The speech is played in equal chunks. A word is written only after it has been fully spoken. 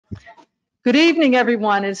Good evening,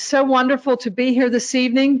 everyone. It's so wonderful to be here this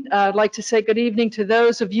evening. I'd like to say good evening to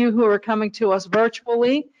those of you who are coming to us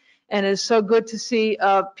virtually, and it is so good to see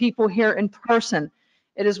people here in person.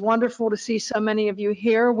 It is wonderful to see so many of you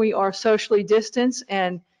here. We are socially distanced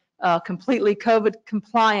and completely COVID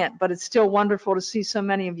compliant, but it's still wonderful to see so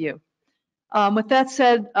many of you. With that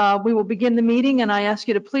said, we will begin the meeting, and I ask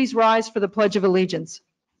you to please rise for the Pledge of Allegiance.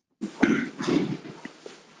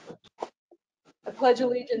 I pledge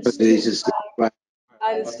allegiance to the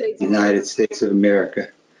United States of America,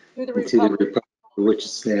 to the and to the republic republic for which it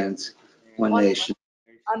stands, one nation,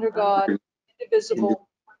 under God, indivisible,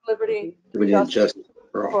 with liberty and justice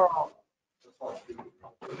for all. for all.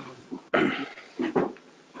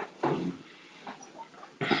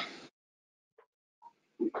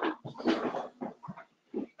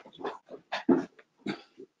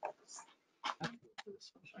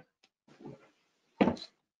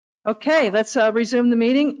 Okay, let's resume the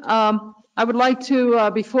meeting. I would like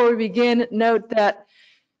to, before we begin, note that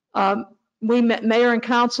Mayor and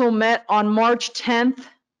Council met on March 10th,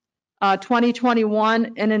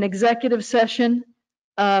 2021 in an executive session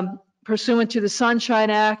pursuant to the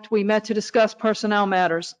Sunshine Act. We met to discuss personnel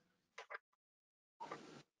matters.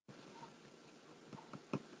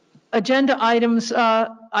 Agenda items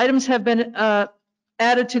have been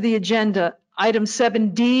added to the agenda. Item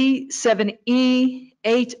 7D, 7E,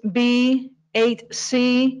 8B,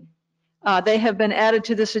 8C. They have been added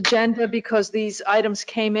to this agenda because these items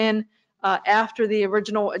came in after the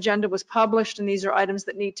original agenda was published, and these are items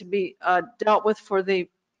that need to be dealt with for the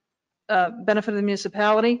benefit of the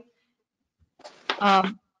municipality.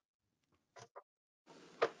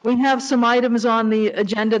 We have some items on the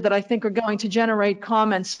agenda that I think are going to generate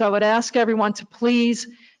comments, so I would ask everyone to please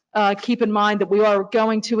keep in mind that we are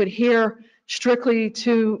going to adhere strictly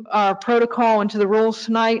to our protocol and to the rules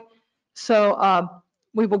tonight. So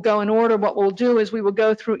we will go in order. What we'll do is we will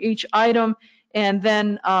go through each item, and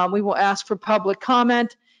then we will ask for public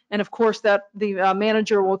comment. And of course, that the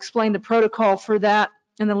manager will explain the protocol for that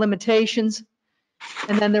and the limitations.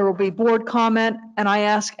 And then there will be board comment, and I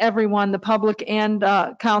ask everyone, the public and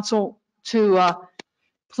council, to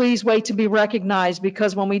please wait to be recognized,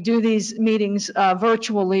 because when we do these meetings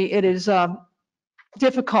virtually, it is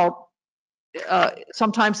difficult.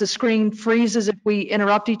 Sometimes the screen freezes if we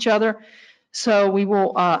interrupt each other. So we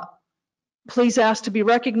will please ask to be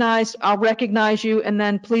recognized. I'll recognize you, and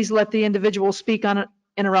then please let the individual speak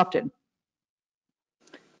uninterrupted.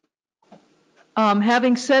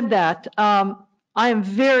 Having said that, I am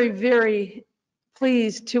very, very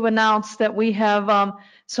pleased to announce that we have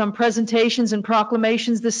some presentations and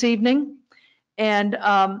proclamations this evening. And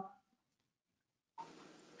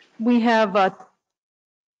we have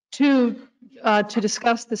two to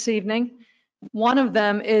discuss this evening. One of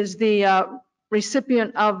them is the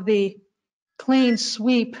recipient of the Clean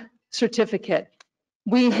Sweep certificate.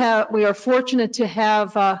 We are fortunate to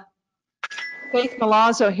have Faith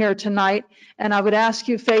Milazzo here tonight, and I would ask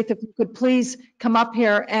you, Faith, if you could please come up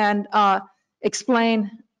here and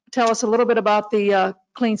tell us a little bit about the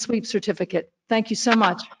Clean Sweep certificate. Thank you so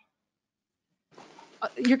much.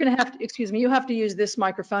 You're going to have to, excuse me, you have to use this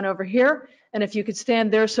microphone over here, and if you could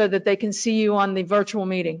stand there so that they can see you on the virtual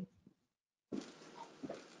meeting.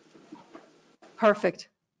 Perfect.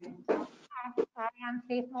 I am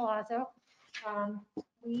Faith Milazzo.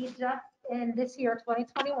 We just, in this year,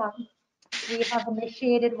 2021, we have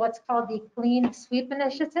initiated what's called the Clean Sweep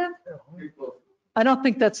Initiative. I don't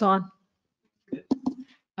think that's on.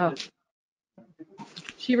 Oh.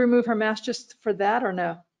 She removed her mask just for that, or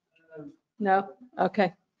no? No?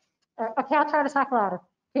 Okay. Okay, I'll try to talk louder.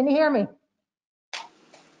 Can you hear me?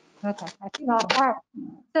 Okay, I think all right.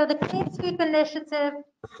 So the Clean Sweep Initiative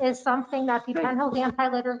is something that the Penn Hills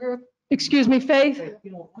Anti-Litter Group. Excuse me, Faith?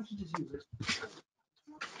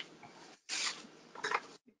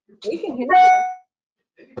 We can hear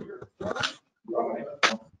you.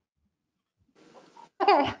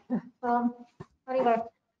 Okay. Anyway,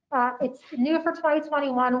 it's new for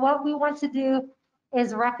 2021. What we want to do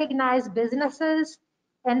is recognize businesses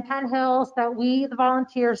in Penn Hills that we, the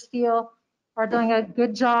volunteers, feel are doing a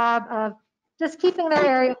good job of just keeping their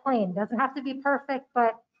area clean. Doesn't have to be perfect,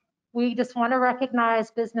 but we just want to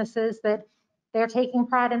recognize businesses that they're taking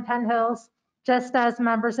pride in Penn Hills, just as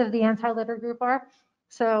members of the anti-litter group are.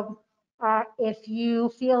 So if you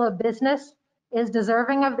feel a business is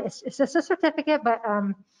deserving of this, it's just a certificate, but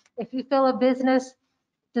if you feel a business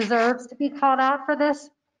deserves to be called out for this,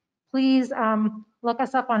 please look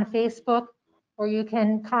us up on Facebook, or you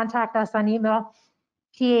can contact us on email,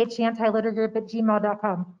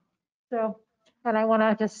 phantilittergroup@gmail.com. So, and I want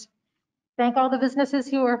to just thank all the businesses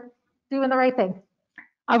who are doing the right thing.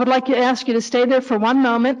 I would like to ask you to stay there for one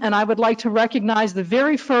moment, and I would like to recognize the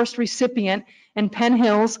very first recipient in Penn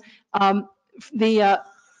Hills. It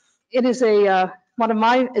is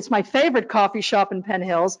it's my favorite coffee shop in Penn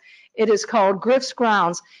Hills. It is called Griff's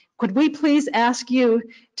Grounds. Could we please ask you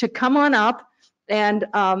to come on up and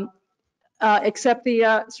accept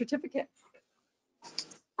the certificate?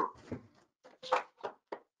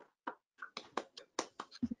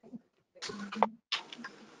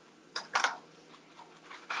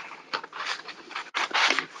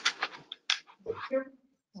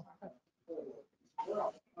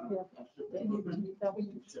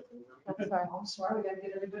 I'm sorry, we gotta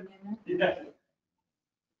get everybody in there.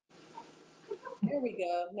 There we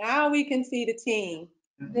go. Now we can see the team.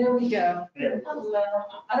 There we go. I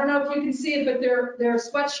don't know if you can see it, but their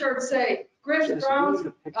sweatshirts say Griff's Grounds.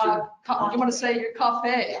 You want to say your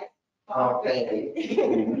cafe?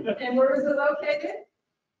 And where is it located?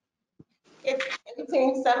 It's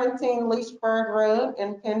 1817 Leechburg Road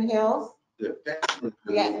in Penn Hills.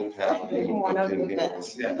 Yes. One of the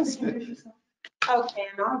best. Yes. Okay,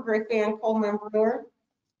 and I'm Griffin Coleman Brewer.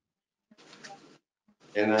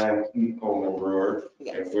 And I'm Keith Coleman Brewer,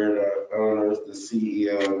 and we're the owners, the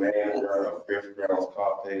CEO and manager of Griff's Grounds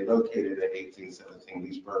Coffee, located at 1817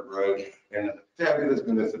 Leechburg Road in the fabulous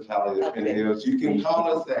municipality of Penn Hills. You can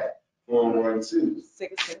call us at 412-668-60,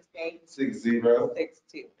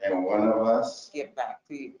 66062. and one of us, Get back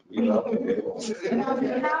to you. we love Penn Hills.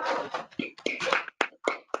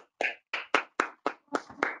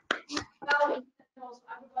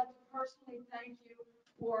 I would like to personally thank you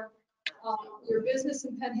for your business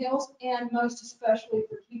in Penn Hills and most especially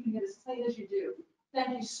for keeping it as clean as you do.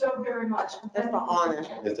 Thank you so very much. It's an honor.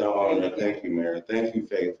 It's an honor. Thank you, Mayor. Thank you,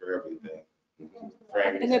 Faith, for everything.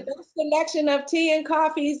 Frank. And the best selection of tea and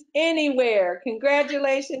coffees anywhere.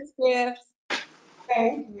 Congratulations, Griff.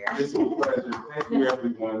 Thank you. It's a pleasure. Thank you,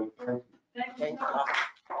 everyone. Thank you. Thank you.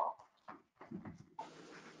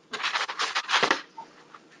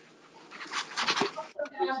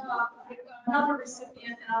 Another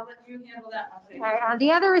recipient, and I'll let you handle that one. Okay,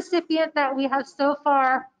 the other recipient that we have so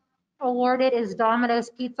far awarded is Domino's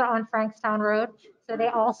Pizza on Frankstown Road. So they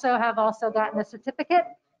have gotten a certificate.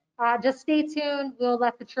 Just stay tuned. We'll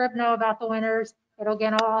let the Trib know about the winners. It'll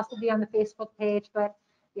also be on the Facebook page, but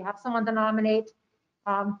if you have someone to nominate,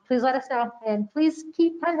 please let us know. And please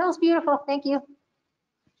keep Penn Hills beautiful. Thank you.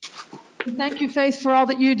 Thank you, Faith, for all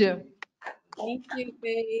that you do. Thank you,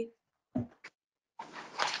 Faith.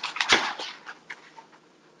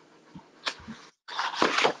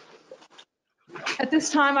 At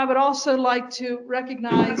this time, I would also like to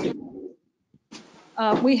recognize,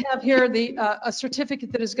 we have here a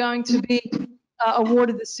certificate that is going to be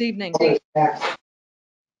awarded this evening.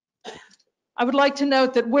 I would like to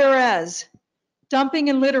note that whereas dumping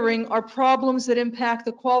and littering are problems that impact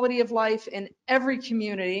the quality of life in every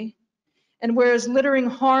community, and whereas littering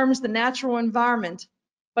harms the natural environment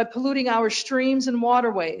by polluting our streams and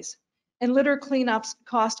waterways, and litter cleanups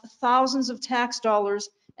cost thousands of tax dollars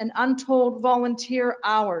and untold volunteer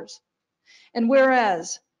hours. And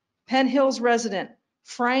whereas Penn Hills resident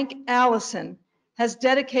Frank Allison has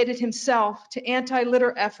dedicated himself to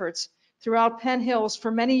anti-litter efforts throughout Penn Hills for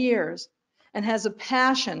many years and has a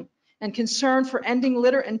passion and concern for ending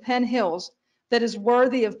litter in Penn Hills that is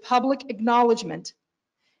worthy of public acknowledgement.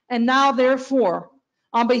 And now, therefore,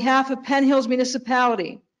 on behalf of Penn Hills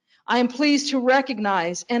Municipality, I am pleased to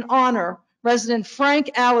recognize and honor resident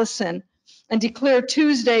Frank Allison and declare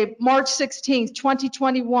Tuesday, March 16th,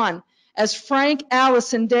 2021 as Frank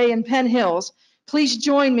Allison Day in Penn Hills. Please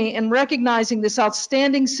join me in recognizing this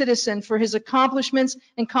outstanding citizen for his accomplishments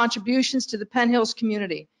and contributions to the Penn Hills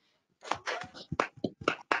community.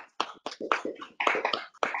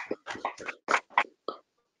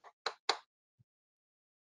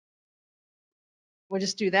 We'll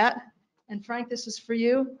just do that. And Frank, this is for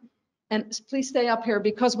you. And please stay up here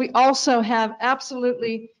because we also have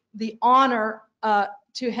absolutely the honor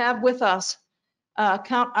to have with us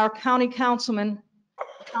our county councilman,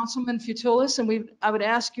 Councilman Futulis, and I would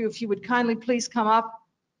ask you if you would kindly please come up.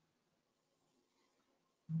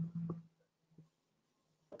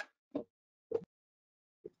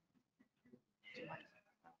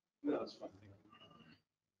 No, it's fine.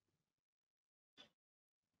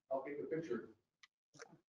 I'll take a picture.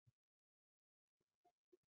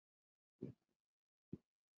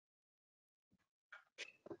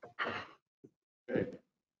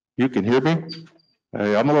 You can hear me?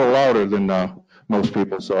 Hey, I'm a little louder than most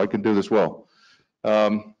people, so I can do this well.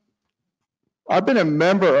 I've been a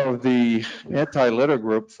member of the anti-litter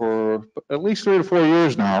group for at least 3 to 4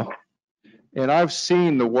 years now, and I've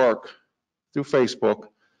seen the work through Facebook,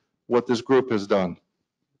 what this group has done.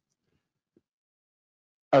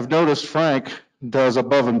 I've noticed Frank does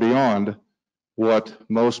above and beyond what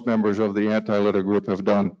most members of the anti-litter group have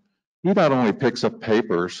done. He not only picks up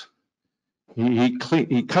papers,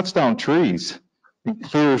 he cuts down trees, he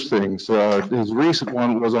clears things. His recent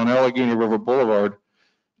one was on Allegheny River Boulevard,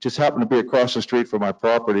 just happened to be across the street from my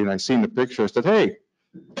property, and I seen the picture. I said, hey,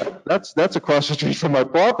 that's across the street from my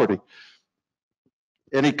property.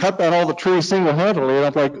 And he cut down all the trees single-handedly, and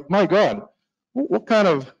I'm like, my God, what kind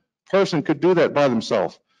of person could do that by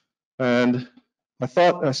themselves? And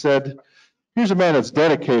I said, here's a man that's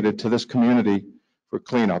dedicated to this community for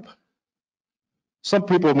cleanup. Some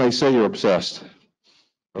people may say you're obsessed,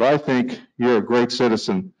 but I think you're a great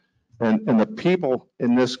citizen, and the people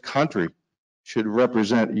in this country should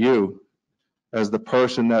represent you as the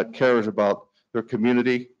person that cares about their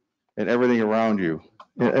community and everything around you.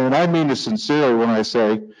 And I mean this sincerely when I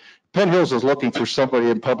say Penn Hills is looking for somebody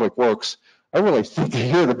in Public Works. I really think that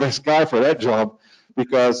you're the best guy for that job,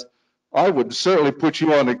 because I would certainly put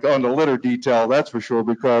you on the litter detail, that's for sure,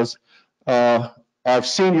 because I've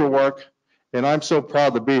seen your work, and I'm so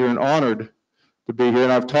proud to be here and honored to be here.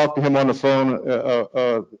 And I've talked to him on the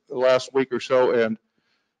phone last week or so,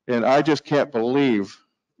 and I just can't believe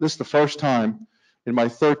this is the first time in my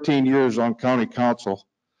 13 years on county council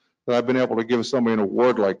that I've been able to give somebody an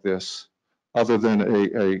award like this, other than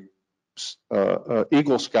a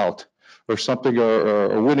Eagle Scout or something,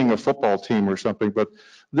 or winning a football team or something. But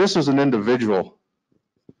this is an individual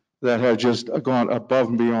that has just gone above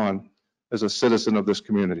and beyond as a citizen of this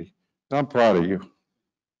community. And I'm proud of you.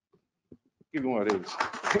 Give me one of these.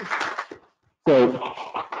 So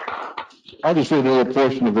I'll just read a little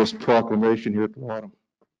portion of this proclamation here at the bottom.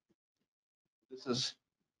 This is,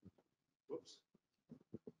 whoops.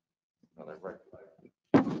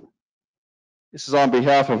 This is on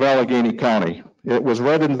behalf of Allegheny County. It was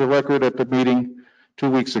read into the record at the meeting 2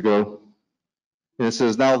 weeks ago. And it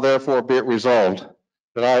says, now therefore be it resolved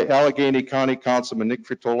that I, Allegheny County Councilman Nick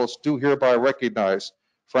Fritolis, do hereby recognize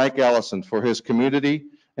Frank Allison for his community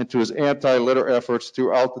and to his anti-litter efforts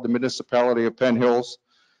throughout the municipality of Penn Hills.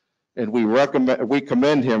 And we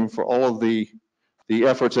commend him for all of the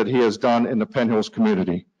efforts that he has done in the Penn Hills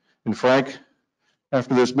community. And Frank,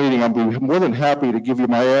 after this meeting, I'll be more than happy to give you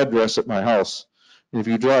my address at my house. And if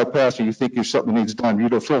you drive past and you think there's something needs done, you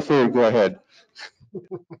don't feel free to go ahead.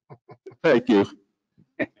 Thank you.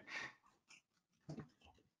 Thank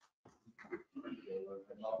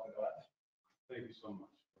you so much.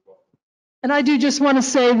 And I do just want to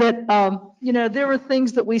say that, there are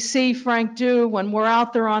things that we see Frank do when we're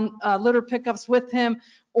out there on litter pickups with him,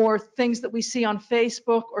 or things that we see on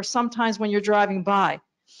Facebook, or sometimes when you're driving by.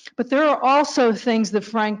 But there are also things that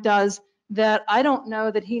Frank does that I don't know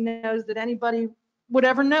that he knows that anybody would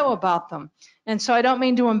ever know about them. And so I don't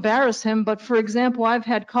mean to embarrass him, but for example, I've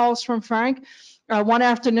had calls from Frank. One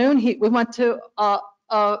afternoon, we went to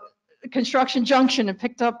Construction Junction and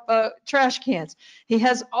picked up trash cans. He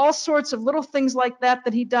has all sorts of little things like that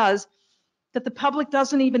that he does that the public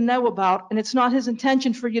doesn't even know about, and it's not his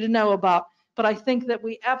intention for you to know about. But I think that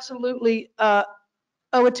we absolutely owe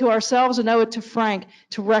it to ourselves and owe it to Frank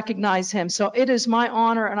to recognize him. So it is my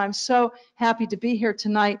honor, and I'm so happy to be here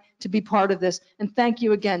tonight to be part of this. And thank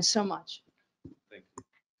you again so much. Thank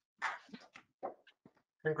you.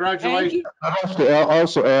 Congratulations. I'd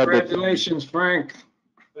also add that, Congratulations, Frank.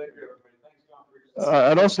 Thank you, everybody. Thanks, John, for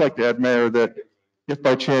your I'd also like to add, Mayor, that if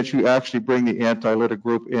by chance you actually bring the anti-litter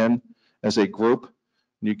group in as a group,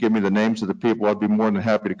 and you give me the names of the people, I'd be more than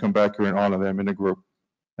happy to come back here and honor them in a group.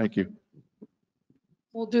 Thank you.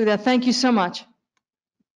 We'll do that. Thank you so much.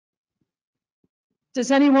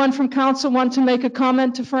 Does anyone from council want to make a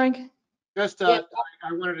comment to Frank? Just, I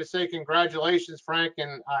wanted to say congratulations, Frank,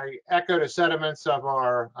 and I echo the sentiments of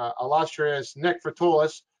our illustrious Nick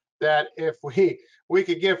Fritolis, that if we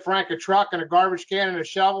could give Frank a truck and a garbage can and a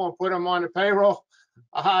shovel and put him on the payroll,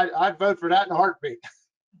 I'd vote for that in a heartbeat.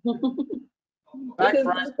 Thanks,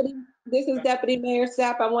 Frank. This is Deputy Mayor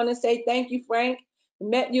Sapp. I want to say thank you, Frank.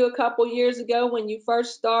 Met you a couple years ago when you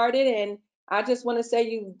first started, and I just want to say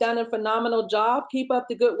you've done a phenomenal job. Keep up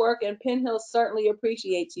the good work, and Penn Hills certainly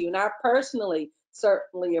appreciates you, and I personally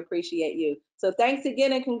certainly appreciate you. So thanks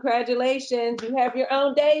again and congratulations. You have your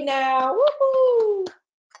own day now. Woohoo!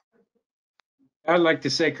 I'd like to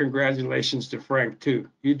say congratulations to Frank too.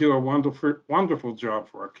 You do a wonderful, wonderful job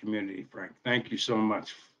for our community, Frank. Thank you so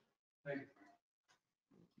much.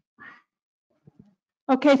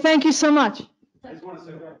 Okay, thank you so much. I just want to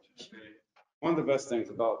say one of the best things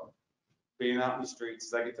about being out in the streets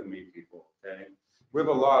is I get to meet people, okay? We have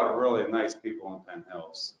a lot of really nice people in Penn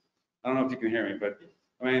Hills. I don't know if you can hear me, but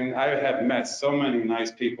I mean, I have met so many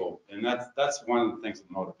nice people, and that's one of the things that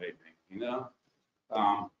motivate me, you know?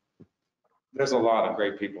 There's a lot of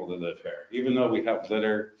great people that live here. Even though we have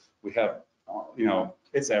litter, we have,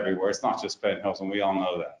 it's everywhere. It's not just Penn Hills, and we all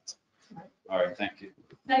know that. All right, thank you.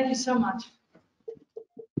 Thank you so much.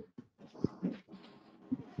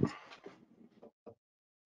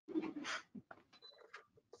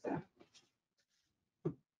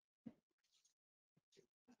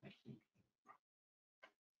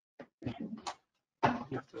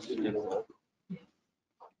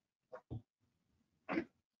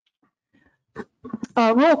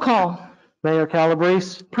 Roll call. Mayor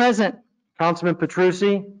Calabrese, Present. Councilman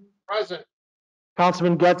Petrucci, Present.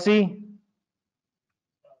 Councilman Getzey,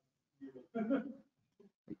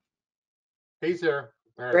 He's here.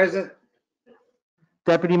 All right. Present.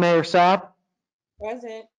 Deputy Mayor Sapp,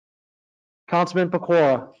 Present. Councilman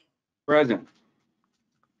Pecora. Present.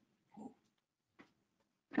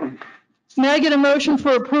 May I get a motion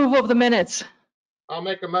for approval of the minutes? I'll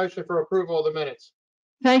make a motion for approval of the minutes.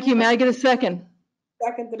 Thank you. May I get a second?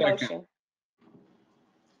 Second the Second. motion.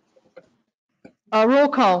 Roll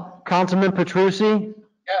call. Councilman Petrucci,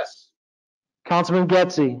 Yes. Councilman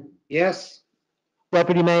Getzey, Yes.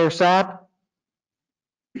 Deputy Mayor Sapp,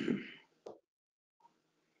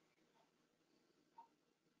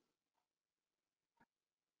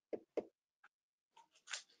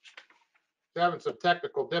 Having some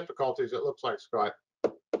technical difficulties, it looks like, Scott.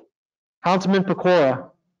 Councilman Pecora,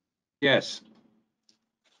 Yes.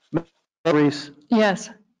 Reese, Yes.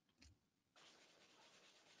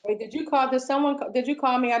 Wait, did you call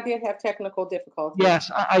me? I did have technical difficulties.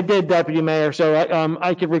 yes, I did, Deputy Mayor, so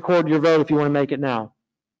I could record your vote if you want to make it now.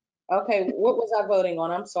 Okay, what was I voting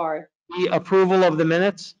on? I'm sorry. The approval of the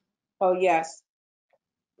minutes, Oh, yes.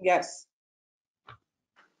 Yes.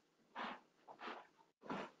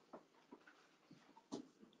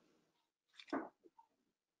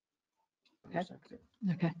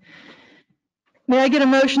 Okay. May I get a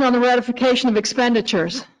motion on the ratification of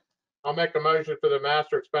expenditures? I'll make a motion for the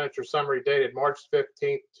master expenditure summary dated March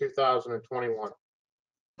 15th, 2021.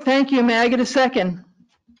 Thank you. May I get a second?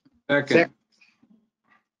 Second.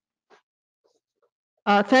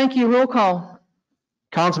 Thank you. Roll call.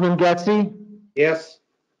 Councilman Getzey, Yes.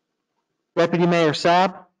 Deputy Mayor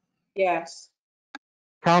Sapp, Yes.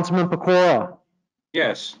 Councilman Pecora,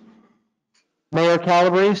 Yes. Mayor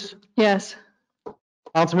Calabrese, Yes.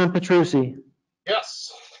 Councilman Petrucci.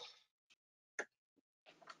 Yes.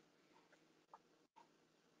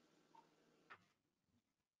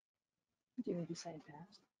 Do you need to say it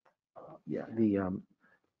fast? Yeah,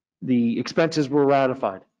 the expenses were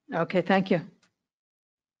ratified. Okay, thank you.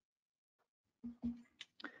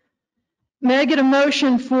 May I get a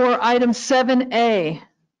motion for item 7A?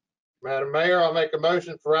 Madam Mayor, I'll make a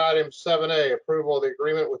motion for item 7A, approval of the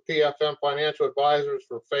agreement with PFM Financial Advisors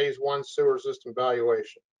for Phase 1 sewer system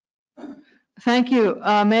valuation. Thank you.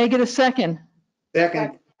 May I get a second?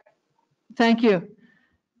 Second. Thank you.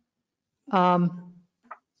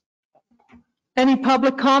 Any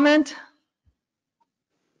public comment?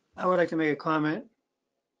 I would like to make a comment.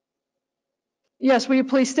 Yes, will you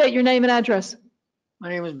please state your name and address? My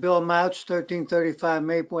name is Bill Mouch, 1335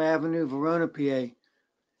 Maple Avenue, Verona, PA.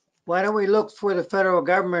 Why don't we look for the federal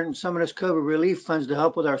government and some of this COVID relief funds to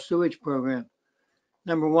help with our sewage program?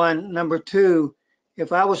 Number one. Number two,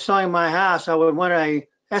 if I was selling my house, I would want to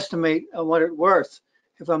estimate of what it's worth.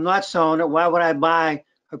 If I'm not selling it, why would I buy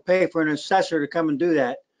or pay for an assessor to come and do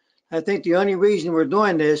that? I think the only reason we're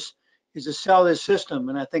doing this is to sell this system,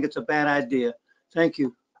 and I think it's a bad idea. Thank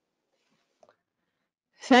you.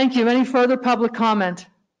 Thank you. Any further public comment?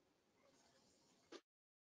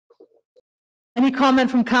 Any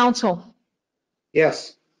comment from council?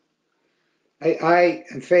 Yes. I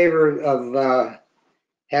in favor of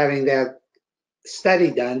having that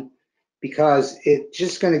study done because it's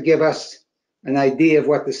just going to give us an idea of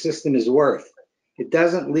what the system is worth. It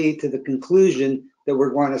doesn't lead to the conclusion that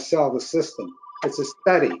we're going to sell the system. It's a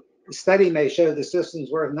study. The study may show the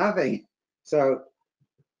system's worth nothing. So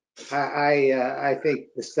I think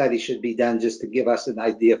the study should be done just to give us an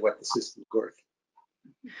idea of what the system's worth.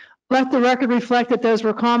 Let the record reflect that those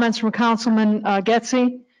were comments from Councilman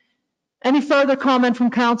Getzey. Any further comment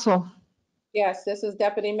from council? Yes, this is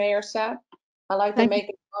Deputy Mayor Sapp. I'd like to Thank make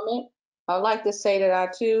a comment. I'd like to say that I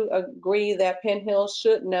too agree that Penn Hills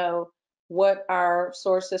should know what our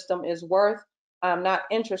sewer system is worth. I'm not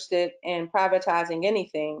interested in privatizing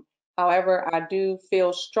anything. However, I do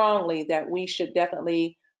feel strongly that we should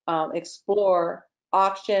definitely explore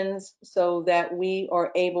auctions so that we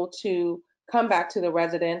are able to come back to the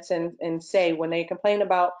residents and say when they complain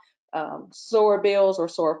about sewer bills or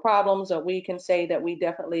sewer problems, that we can say that we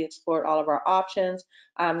definitely explored all of our options.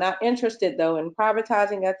 I'm not interested though in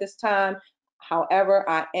privatizing at this time. However,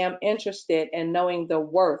 I am interested in knowing the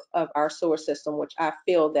worth of our sewer system, which I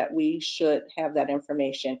feel that we should have that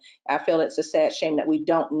information. I feel it's a sad shame that we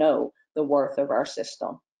don't know the worth of our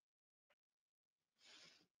system.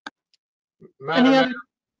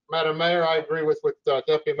 Madam Mayor, I agree with what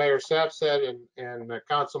Deputy Mayor Sapp said and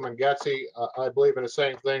Councilman Getzey. I believe in the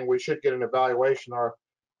same thing. We should get an evaluation.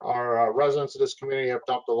 Our residents of this community have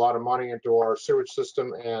dumped a lot of money into our sewage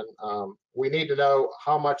system, and we need to know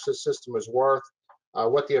how much this system is worth,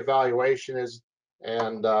 what the evaluation is,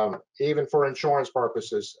 and even for insurance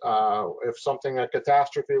purposes, if something, a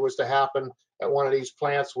catastrophe was to happen at one of these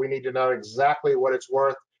plants, we need to know exactly what it's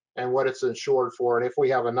worth and what it's insured for, and if we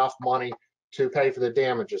have enough money to pay for the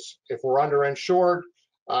damages. If we're underinsured,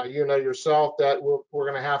 you know yourself that we're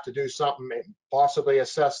going to have to do something, possibly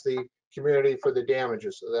assess the community for the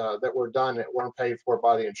damages that were done that weren't paid for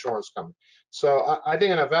by the insurance company. So I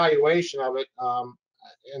think an evaluation of it,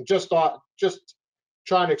 and just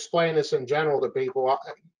trying to explain this in general to people.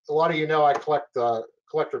 A lot of you know I collect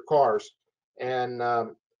collector cars, and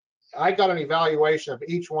I got an evaluation of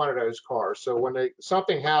each one of those cars. So when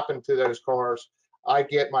something happened to those cars, I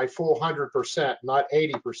get my full 100%, not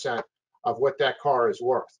 80% of what that car is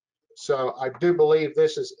worth. So I do believe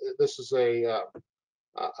this is a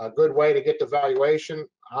good way to get the valuation.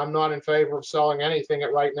 I'm not in favor of selling anything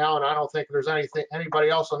right now, and I don't think there's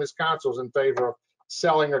anybody else on this council is in favor of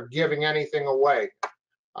selling or giving anything away.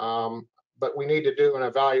 But we need to do an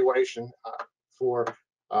evaluation for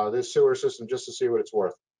this sewer system just to see what it's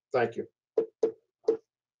worth. Thank you.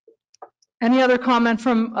 Any other comment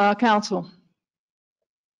from council?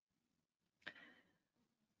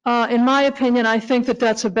 In my opinion, I think that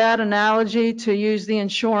that's a bad analogy to use the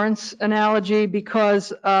insurance analogy,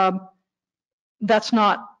 because that's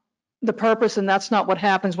not the purpose and that's not what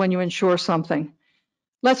happens when you insure something.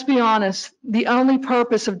 Let's be honest, the only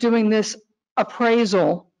purpose of doing this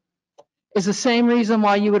appraisal is the same reason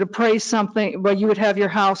why you would appraise something, why you would have your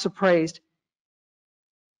house appraised.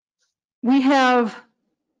 We have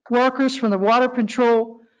workers from the water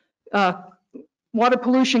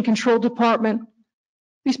pollution control department.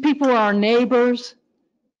 These people are our neighbors.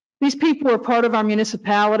 These people are part of our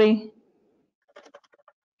municipality.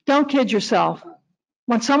 Don't kid yourself.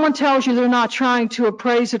 When someone tells you they're not trying to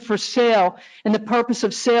appraise it for sale and the purpose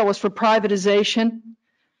of sale is for privatization,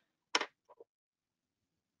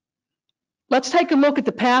 let's take a look at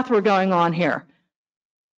the path we're going on here.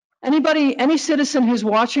 Any citizen who's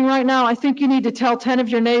watching right now, I think you need to tell 10 of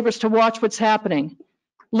your neighbors to watch what's happening.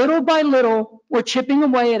 Little by little, we're chipping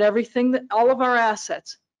away at everything, all of our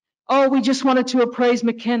assets. Oh, we just wanted to appraise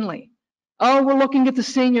McKinley. Oh, we're looking at the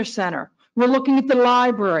senior center. We're looking at the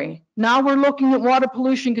library. Now we're looking at water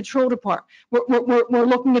pollution control department. We're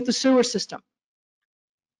looking at the sewer system.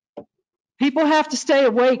 People have to stay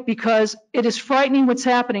awake because it is frightening what's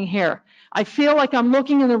happening here. I feel like I'm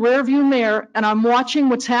looking in the rearview mirror and I'm watching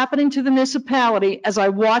what's happening to the municipality as I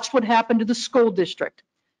watched what happened to the school district.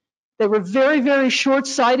 They were very, very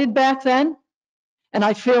short-sighted back then, and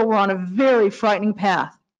I feel we're on a very frightening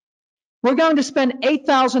path. We're going to spend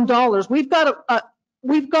 $8,000.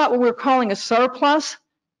 We've got what we're calling a surplus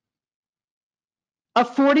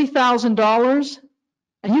of $40,000,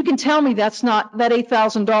 and you can tell me that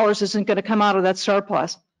 $8,000 isn't going to come out of that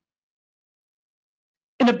surplus.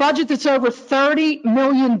 In a budget that's over $30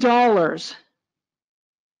 million,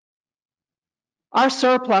 our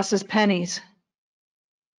surplus is pennies.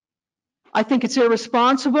 I think it's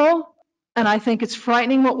irresponsible, and I think it's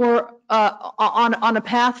frightening what we're on a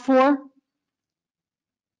path for.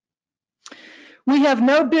 We have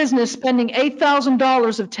no business spending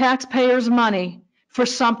 $8,000 of taxpayers' money for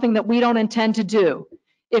something that we don't intend to do.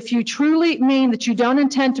 If you truly mean that you don't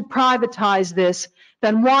intend to privatize this,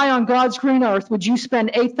 then why on God's green earth would you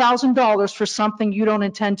spend $8,000 for something you don't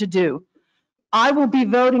intend to do? I will be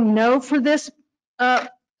voting no for this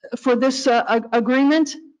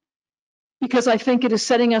agreement because I think it is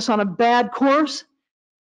setting us on a bad course.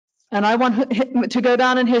 And I want to go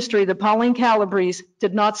down in history that Pauline Calabrese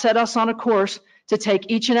did not set us on a course to take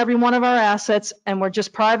each and every one of our assets, and we're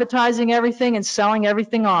just privatizing everything and selling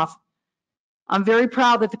everything off. I'm very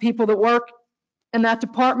proud that the people that work in that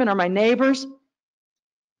department are my neighbors.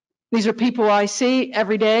 These are people I see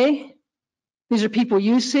every day. These are people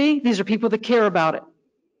you see. These are people that care about it.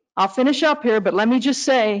 I'll finish up here, but let me just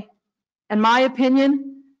say, in my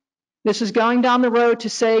opinion, this is going down the road to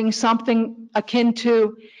saying something akin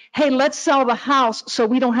to, hey, let's sell the house so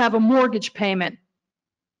we don't have a mortgage payment.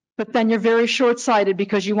 But then you're very short-sighted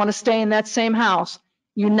because you want to stay in that same house.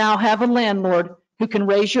 You now have a landlord who can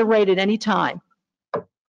raise your rate at any time.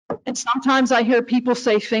 And sometimes I hear people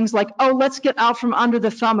say things like, oh, let's get out from under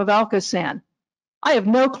the thumb of Alcosan. I have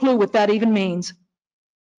no clue what that even means.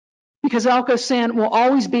 Because Alcosan will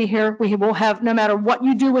always be here. We will have, no matter what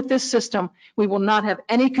you do with this system, we will not have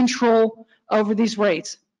any control over these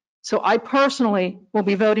rates. So I personally will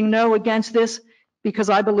be voting no against this because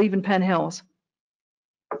I believe in Penn Hills.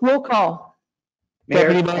 Roll call. Mayor,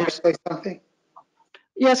 Deputy can I Mayor. say something?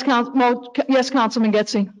 Yes, Councilman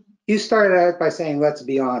Getzey. You started out by saying, let's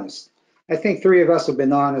be honest. I think three of us have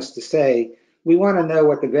been honest to say, we want to know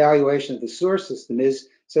what the valuation of the sewer system is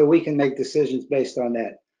so we can make decisions based on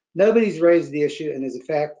that. Nobody's raised the issue, and as a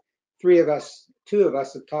fact, two of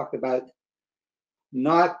us have talked about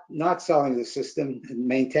not selling the system and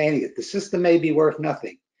maintaining it. The system may be worth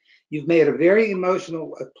nothing. You've made a very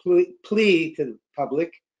emotional plea to the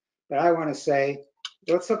public, but I want to say,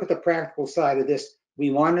 let's look at the practical side of this. We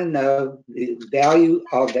want to know the value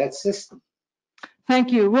of that system.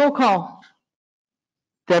 Thank you. Roll call.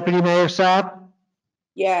 Deputy Mayor Sapp,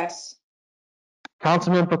 Yes.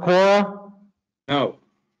 Councilman Pecora, No.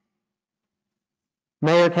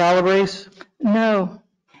 Mayor Calabrese, No.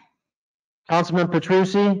 Councilman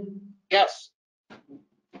Petrucci, Yes.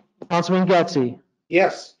 Councilman Getzey.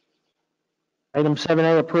 Yes, Item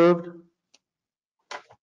 7A approved.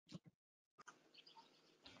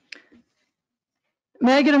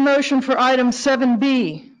 May I get a motion for item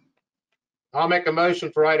 7B? I'll make a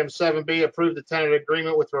motion for item 7B, approve the tentative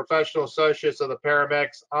agreement with Professional Associates of the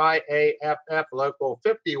Paramedics, IAFF Local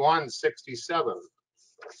 5167.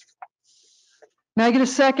 May I get a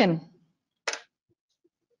second?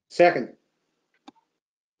 second.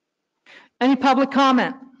 Any public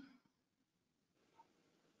comment?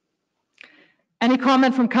 Any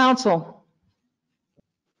comment from council?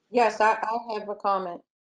 Yes, I have a comment.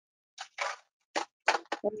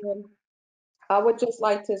 I would just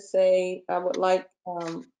like to say, I would like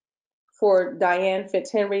for Diane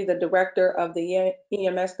Fitzhenry, the director of the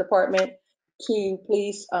EMS department, to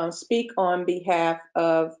please speak on behalf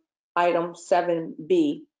of item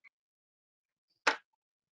 7B.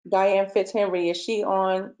 Diane Fitzhenry, is she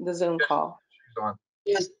on the Zoom call? She's on.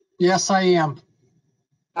 Yes, I am.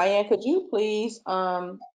 Diane, could you please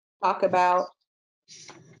talk about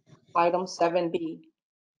item 7B?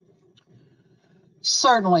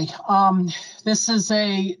 Certainly. This is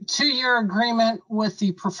a 2-year agreement with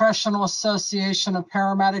the Professional Association of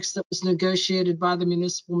Paramedics that was negotiated by the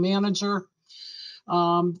municipal manager.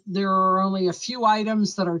 There are only a few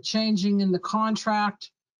items that are changing in the contract.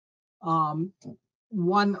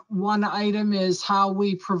 One item is how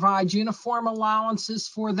we provide uniform allowances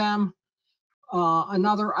for them.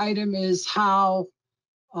 Another item is how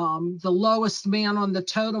the lowest man on the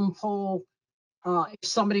totem pole, if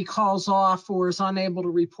somebody calls off or is unable to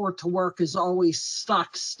report to work, is always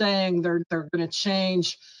stuck staying. They're going to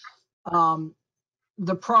change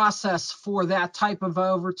the process for that type of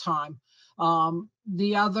overtime.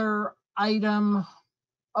 The other item,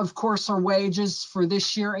 of course, are wages for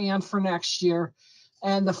this year and for next year.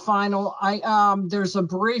 And the final, there's a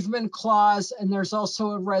bereavement clause and there's also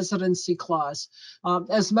a residency clause.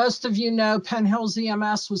 As most of you know, Penn Hills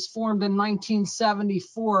EMS was formed in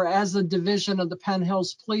 1974 as a division of the Penn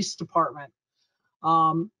Hills Police Department.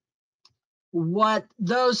 What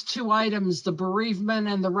those two items, the bereavement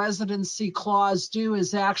and the residency clause, do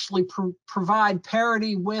is actually provide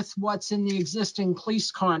parity with what's in the existing police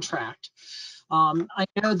contract. I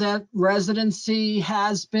know that residency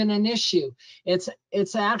has been an issue.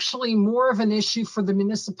 It's actually more of an issue for the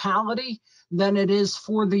municipality than it is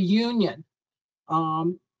for the union.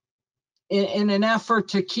 In an effort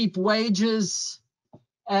to keep wages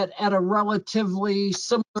at a relatively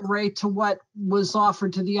similar rate to what was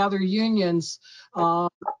offered to the other unions,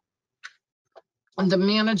 the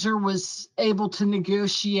manager was able to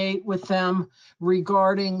negotiate with them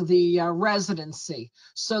regarding the residency.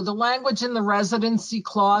 So the language in the residency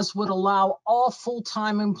clause would allow all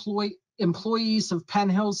full-time employees of Penn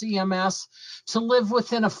Hills EMS to live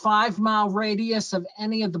within a 5-mile radius of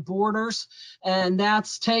any of the borders, and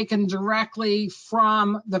that's taken directly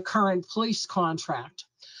from the current police contract.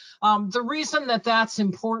 The reason that that's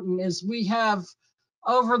important is we have,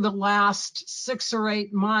 over the last 6 or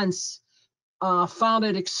 8 months, found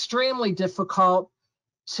it extremely difficult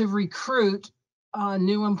to recruit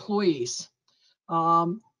new employees.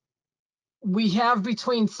 We have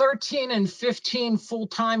between 13 and 15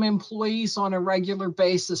 full-time employees on a regular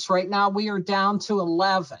basis. Right now, we are down to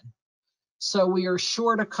 11. So we are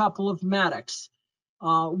short a couple of medics.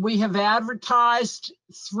 We have advertised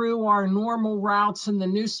through our normal routes in the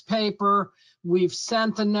newspaper. We've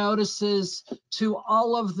sent the notices to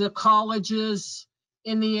all of the colleges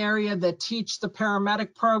in the area that teach the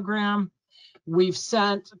paramedic program. We've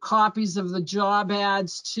sent copies of the job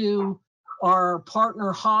ads to our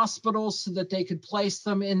partner hospitals so that they could place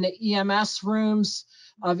them in the EMS rooms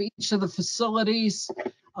of each of the facilities,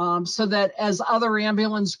 so that as other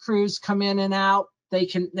ambulance crews come in and out, they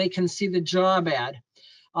can see the job ad.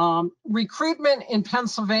 Recruitment in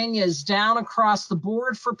Pennsylvania is down across the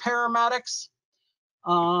board for paramedics.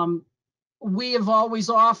 We have always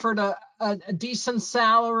offered a decent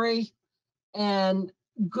salary and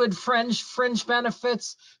good fringe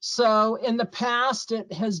benefits. So in the past,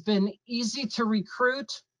 it has been easy to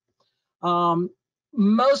recruit.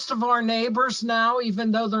 Most of our neighbors now,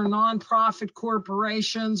 even though they're nonprofit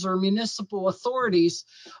corporations or municipal authorities,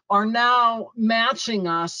 are now matching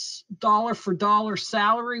us dollar for dollar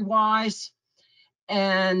salary wise.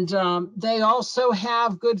 And they also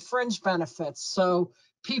have good fringe benefits. So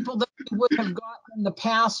people that we would have gotten in the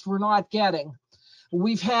past, we're not getting.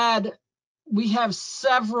 We have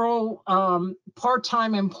several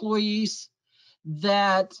part-time employees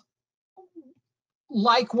that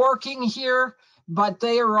like working here, but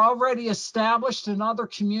they are already established in other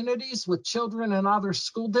communities with children in other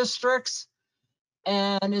school districts.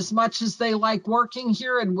 And as much as they like working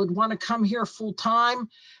here and would want to come here full time,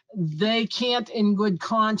 they can't in good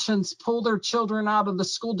conscience pull their children out of the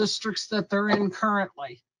school districts that they're in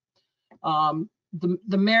currently.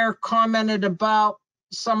 The mayor commented about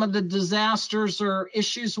some of the disasters or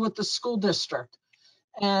issues with the school district.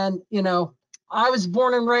 And, you know, I was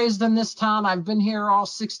born and raised in this town. I've been here all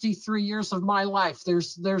 63 years of my life.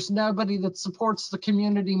 There's nobody that supports the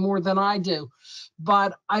community more than I do.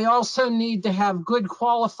 But I also need to have good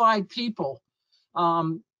qualified people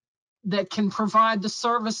that can provide the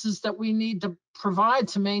services that we need to provide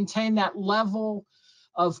to maintain that level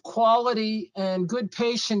of quality and good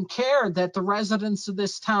patient care that the residents of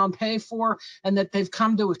this town pay for and that they've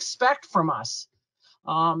come to expect from us.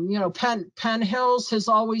 You know, Penn Hills has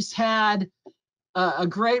always had a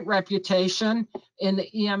great reputation in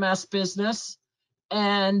the EMS business,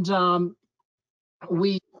 and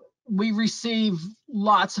we receive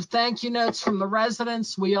lots of thank you notes from the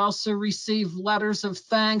residents. We also receive letters of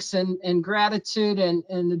thanks and gratitude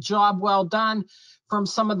and the job well done from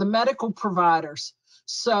some of the medical providers.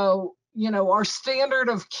 So, you know, our standard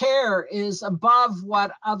of care is above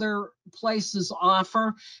what other places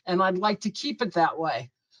offer, and I'd like to keep it that way.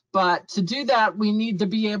 But to do that, we need to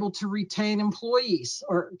be able to retain employees,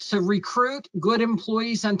 or to recruit good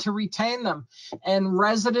employees and to retain them. And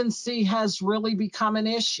residency has really become an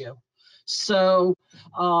issue. So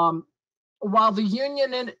while the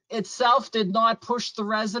union in itself did not push the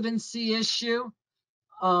residency issue,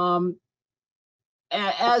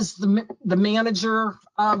 as the manager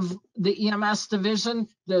of the EMS division,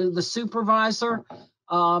 the supervisor,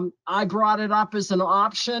 I brought it up as an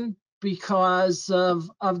option because of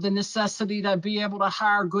the necessity to be able to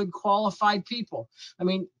hire good qualified people. I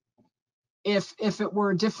mean, if it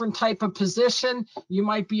were a different type of position, you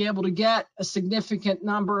might be able to get a significant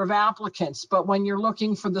number of applicants. But when you're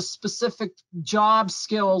looking for the specific job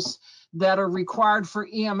skills that are required for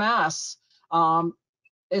EMS,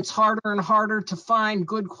 it's harder and harder to find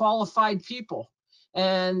good qualified people.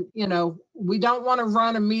 And, you know, we don't want to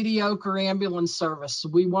run a mediocre ambulance service.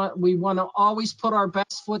 We want to always put our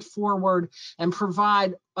best foot forward and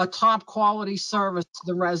provide a top quality service to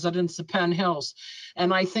the residents of Penn Hills.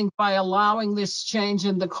 And I think by allowing this change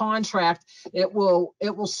in the contract, it will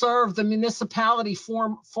serve the municipality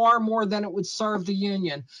far more than it would serve the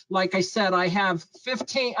union. Like I said, I have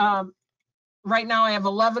 15, right now I have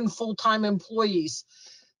 11 full-time employees.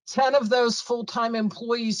 10 of those full-time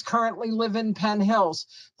employees currently live in Penn Hills.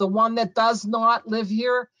 The one that does not live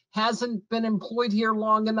here hasn't been employed here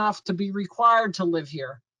long enough to be required to live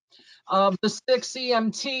here. Of the 6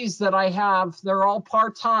 EMTs that I have, they're all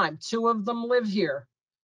part-time. 2 of them live here.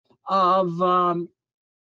 Of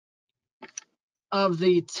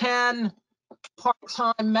the 10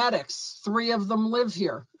 part-time medics, 3 of them live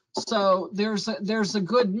here. So there's a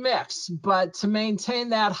good mix, but to maintain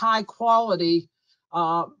that high quality,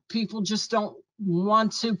 people just don't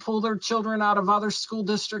want to pull their children out of other school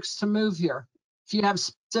districts to move here. If you have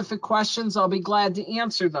specific questions, I'll be glad to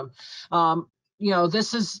answer them. You know,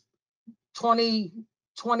 this is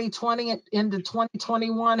 2020 into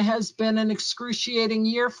 2021 has been an excruciating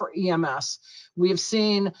year for EMS. We have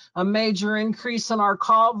seen a major increase in our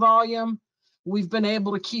call volume. We've been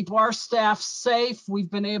able to keep our staff safe. We've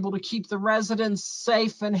been able to keep the residents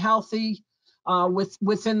safe and healthy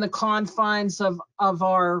within the confines of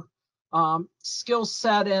our skill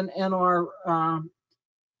set and our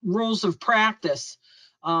rules of practice.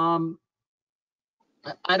 I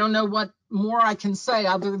don't know what more I can say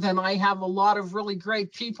other than I have a lot of really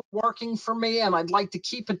great people working for me, and I'd like to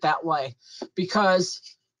keep it that way, because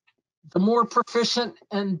the more proficient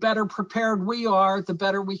and better prepared we are, the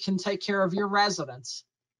better we can take care of your residents.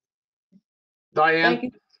 Diane, Thank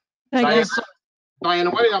you. Thank you. Yes, sir. Diane,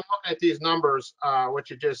 the way I'm looking at these numbers, what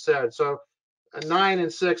you just said, so 9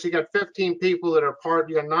 and 6, you got 15 people that are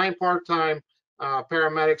you got 9 part-time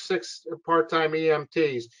paramedics, 6 part-time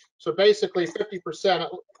EMTs. So basically 50%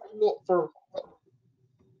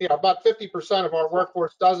 about 50% of our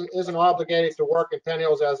workforce isn't obligated to work in Penn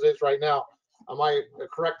Hills as it is right now. Am I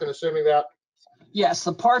correct in assuming that? Yes,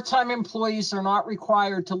 the part-time employees are not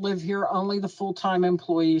required to live here. Only the full-time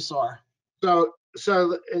employees are.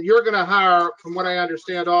 So you're going to hire, from what I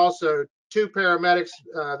understand, also 2 paramedics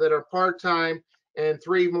that are part-time and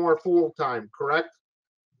 3 more full-time, correct?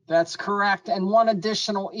 That's correct. And 1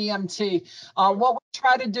 additional EMT. What we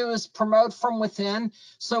try to do is promote from within.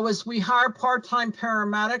 So as we hire part-time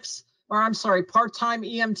paramedics, or I'm sorry, part-time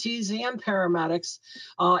EMTs and paramedics,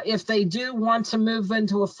 if they do want to move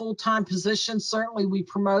into a full-time position, certainly we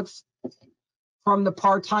promote from the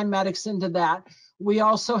part-time medics into that. We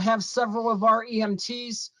also have several of our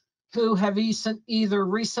EMTs who have either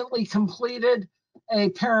recently completed a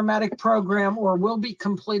paramedic program or will be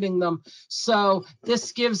completing them. So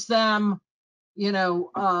this gives them,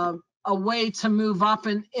 a way to move up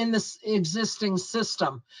in this existing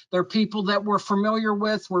system. They're people that we're familiar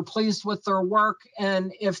with, we're pleased with their work,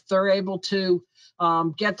 and if they're able to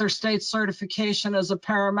get their state certification as a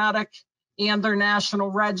paramedic and their national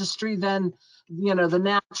registry, then the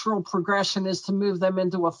natural progression is to move them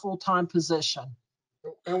into a full-time position.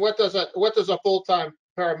 And what does a full-time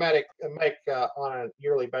paramedic make on a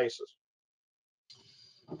yearly basis?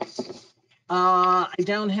 I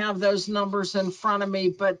don't have those numbers in front of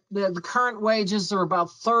me, but the current wages are about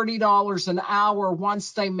 $30 an hour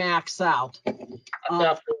once they max out.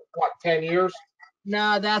 After what, 10 years?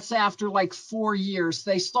 No, that's after like 4 years.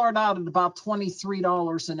 They start out at about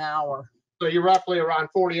 $23 an hour. So you're roughly around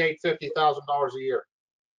 $48,000-$50,000 a year.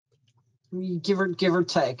 Give or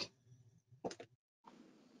take.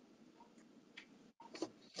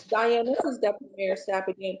 Diane, this is Deputy Mayor Sapp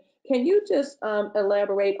again. Can you just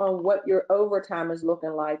elaborate on what your overtime is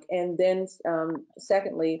looking like? And then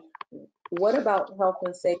secondly, what about health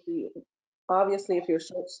and safety? Obviously, if you're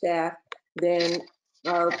short-staffed, then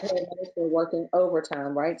our paramedics are working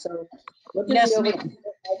overtime, right? So what does Yes, the ma'am. overtime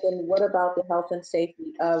look like, and what about the health and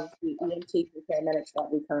safety of the EMT and paramedics that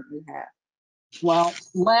we currently have? Well,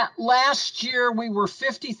 last year we were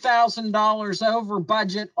 $50,000 over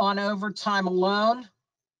budget on overtime alone.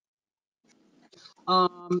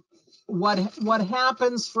 What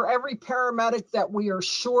happens for every paramedic that we are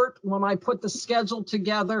short, when I put the schedule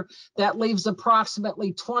together, that leaves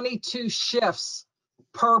approximately 22 shifts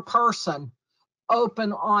per person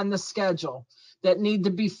open on the schedule that need to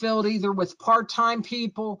be filled either with part-time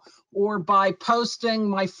people or by posting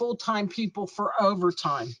my full-time people for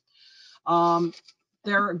overtime.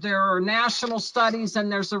 There are national studies,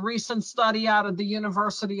 and there's a recent study out of the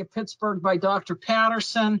University of Pittsburgh by Dr.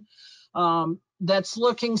 Patterson that's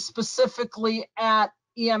looking specifically at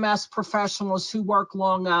EMS professionals who work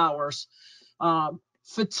long hours.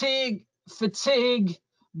 Fatigue,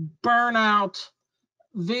 burnout,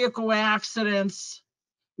 vehicle accidents,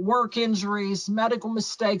 work injuries, medical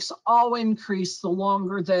mistakes all increase the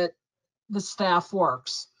longer that the staff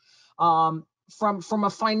works. From a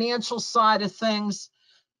financial side of things,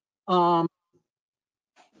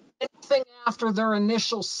 anything after their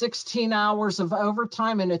initial 16 hours of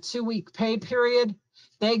overtime in a 2-week pay period,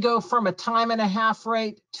 they go from a time and a half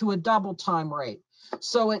rate to a double time rate.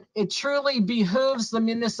 So it truly behooves the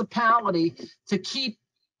municipality to keep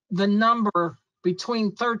the number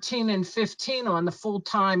between 13 and 15 on the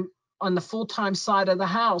full-time side of the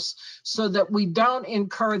house, so that we don't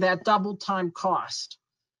incur that double time cost.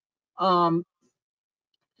 And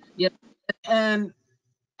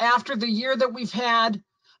after the year that we've had,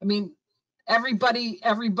 I mean, everybody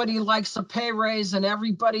likes a pay raise, and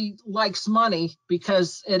everybody likes money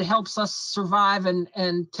because it helps us survive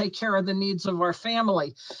and take care of the needs of our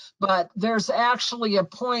family. But there's actually a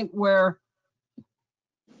point where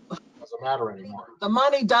It doesn't matter anymore. the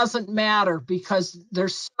money doesn't matter, because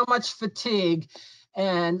there's so much fatigue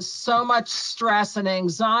and so much stress and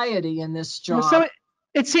anxiety in this job. So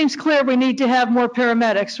it seems clear we need to have more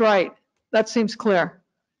paramedics, right? That seems clear.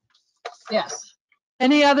 Yes.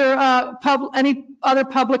 Any other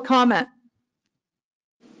public comment?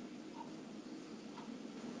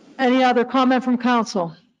 Any other comment from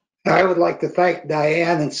council? I would like to thank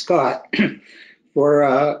Diane and Scott for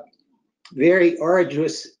a very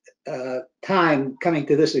arduous time coming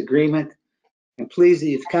to this agreement. I'm pleased that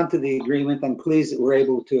you've come to the agreement. I'm pleased that we're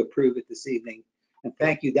able to approve it this evening. And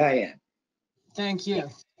thank you, Diane. Thank you.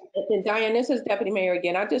 And Diane, this is Deputy Mayor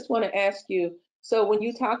again. I just want to ask you, so when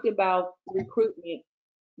you talked about recruitment,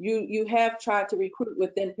 you have tried to recruit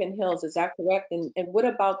within Penn Hills, is that correct? And what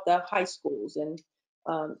about the high schools and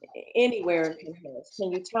anywhere in Penn Hills?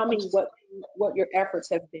 Can you tell me what your efforts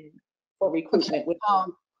have been for recruitment?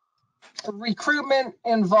 Recruitment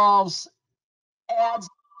involves ads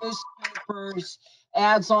in newspapers,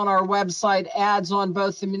 ads on our website, ads on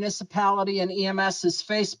both the municipality and EMS's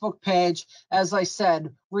Facebook page. As I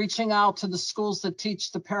said, reaching out to the schools that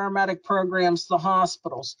teach the paramedic programs, the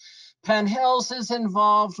hospitals. Penn Hills is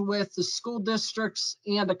involved with the school districts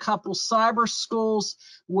and a couple cyber schools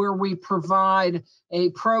where we provide a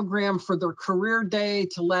program for their career day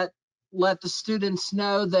to let the students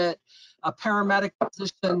know that a paramedic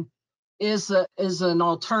position is an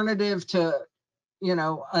alternative to, you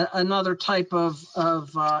know, another type of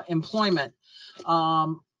employment.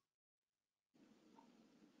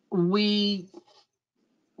 We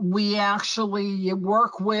actually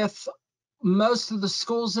work with most of the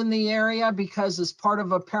schools in the area because as part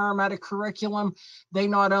of a paramedic curriculum, they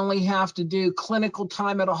not only have to do clinical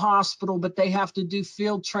time at a hospital, but they have to do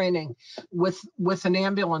field training with an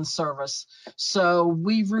ambulance service. So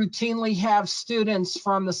we routinely have students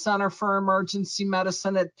from the Center for Emergency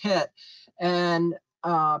Medicine at Pitt and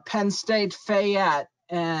Penn State Fayette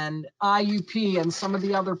and IUP and some of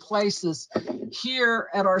the other places here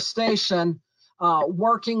at our station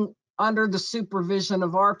working under the supervision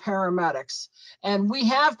of our paramedics. And we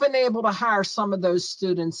have been able to hire some of those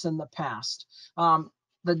students in the past.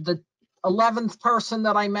 The 11th person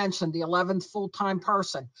that I mentioned, the 11th full-time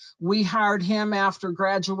person, we hired him after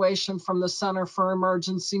graduation from the Center for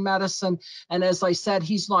Emergency Medicine. And as I said,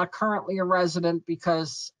 he's not currently a resident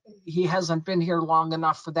because he hasn't been here long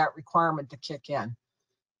enough for that requirement to kick in.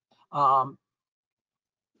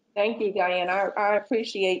 Thank you, Diane. I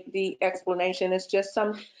appreciate the explanation. It's just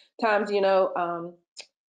sometimes, you know,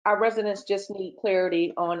 our residents just need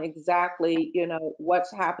clarity on exactly, you know,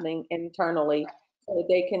 what's happening internally so that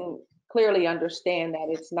they can clearly understand that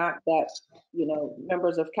it's not that, you know,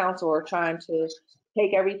 members of council are trying to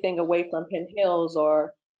take everything away from Penn Hills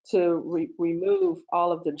or to remove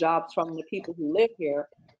all of the jobs from the people who live here.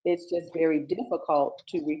 It's just very difficult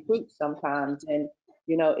to recruit sometimes. And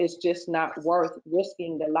you know, it's just not worth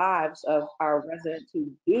risking the lives of our residents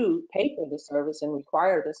who do pay for the service and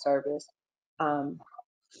require the service.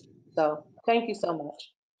 So thank you so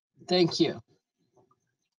much. Thank you.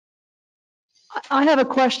 I have a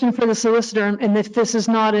question for the solicitor, and if this is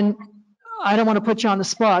not in, I don't want to put you on the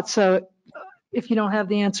spot, so if you don't have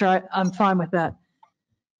the answer, I'm fine with that.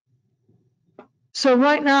 So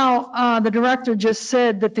right now, the director just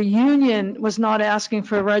said that the union was not asking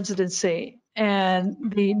for a residency, and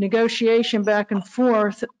the negotiation back and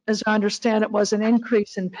forth, as I understand it, was an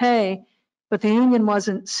increase in pay, but the union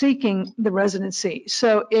wasn't seeking the residency.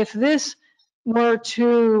 So if this were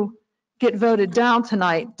to get voted down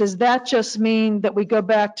tonight, does that just mean that we go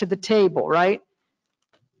back to the table, right?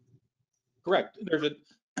 Correct.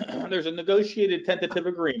 There's a negotiated tentative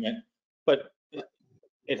agreement, but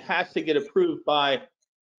it has to get approved by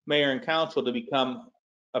mayor and council to become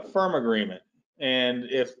a firm agreement. And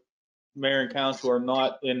if mayor and council are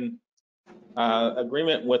not in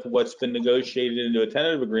agreement with what's been negotiated into a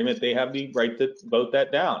tentative agreement, they have the right to vote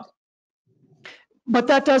that down. But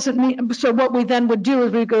that doesn't mean, so what we then would do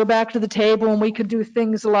is we go back to the table and we could do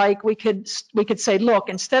things like, we could say, look,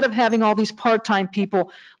 instead of having all these part-time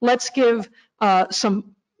people, let's give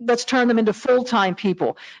let's turn them into full-time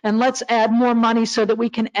people, and let's add more money so that we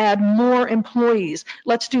can add more employees.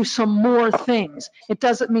 Let's do some more things. It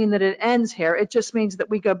doesn't mean that it ends here. It just means that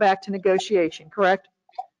we go back to negotiation, correct?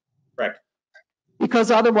 Correct.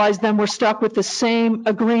 Because otherwise then we're stuck with the same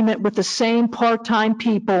agreement with the same part-time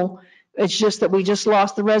people. It's just that we just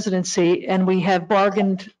lost the residency and we have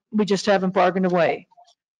bargained, we just haven't bargained away.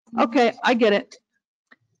 Okay, I get it.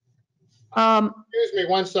 Excuse me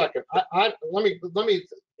one second. Let me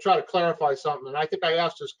try to clarify something. And I think I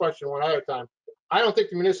asked this question one other time. I don't think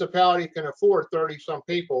the municipality can afford 30 some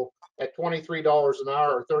people at $23 an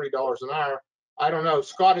hour or $30 an hour. I don't know.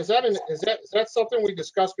 Scott, is that something we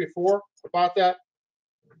discussed before about that?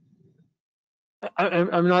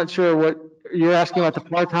 I'm not sure what you're asking about, the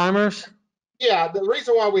part-timers. Yeah, the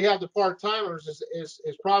reason why we have the part-timers is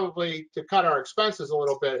probably to cut our expenses a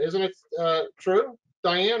little bit. Isn't it true,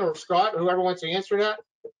 Diane or Scott, whoever wants to answer that?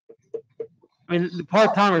 I mean, the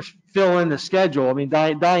part-timers fill in the schedule. I mean,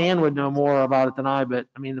 Diane would know more about it than I, but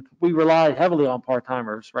I mean, we rely heavily on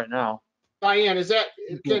part-timers right now. Diane, is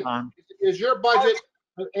your budget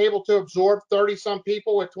able to absorb 30 some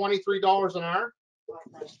people at $23 an hour?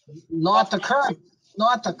 Not the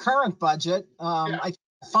current budget. I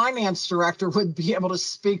finance director would be able to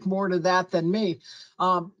speak more to that than me.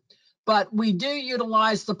 But we do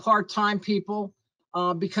utilize the part-time people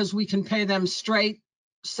because we can pay them straight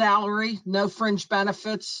salary, no fringe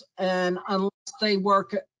benefits, and unless they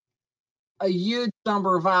work a huge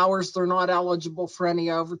number of hours, they're not eligible for any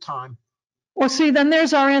overtime. Well, see, then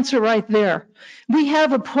there's our answer right there. We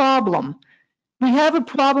have a problem. We have a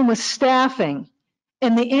problem with staffing.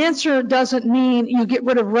 And the answer doesn't mean you get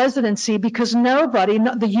rid of residency, because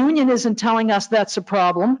the union isn't telling us that's a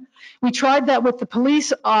problem. We tried that with the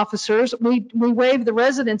police officers. We waived the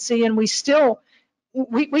residency, and we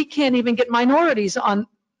can't even get minorities on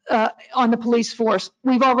the police force.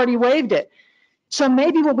 We've already waived it. So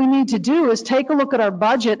maybe what we need to do is take a look at our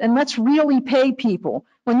budget and let's really pay people.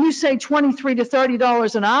 When you say $23 to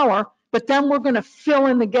 $30 an hour, but then we're going to fill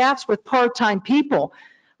in the gaps with part-time people,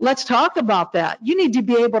 let's talk about that. You need to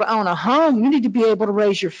be able to own a home. You need to be able to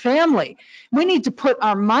raise your family. We need to put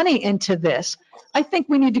our money into this. I think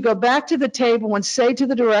we need to go back to the table and say to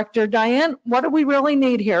the director, Diane, what do we really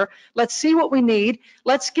need here? Let's see what we need.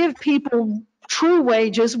 Let's give people true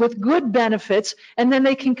wages with good benefits, and then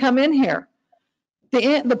they can come in here.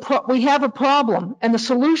 We have a problem, and the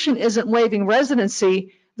solution isn't waiving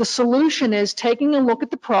residency. The solution is taking a look at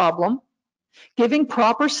the problem, giving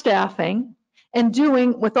proper staffing, and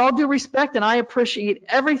doing, with all due respect, and I appreciate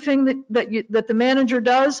everything that the manager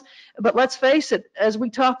does, but let's face it, as we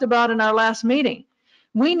talked about in our last meeting,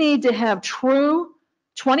 we need to have true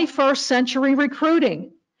 21st century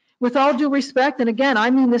recruiting. With all due respect, and again, I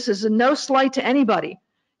mean this is no slight to anybody.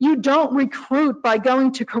 You don't recruit by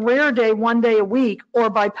going to career day 1 day a week, or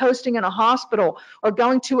by posting in a hospital, or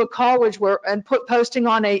going to a college and posting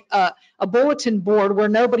on a bulletin board where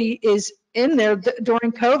nobody is in there.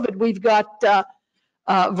 During COVID, we've got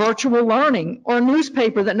virtual learning, or a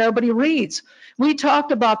newspaper that nobody reads. We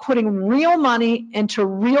talked about putting real money into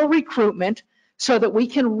real recruitment so that we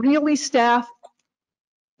can really staff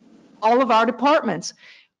all of our departments.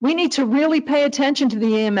 We need to really pay attention to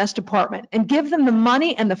the EMS department and give them the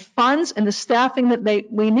money and the funds and the staffing that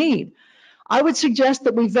we need. I would suggest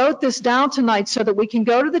that we vote this down tonight so that we can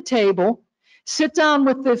go to the table, sit down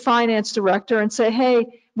with the finance director and say,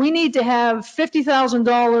 hey, we need to have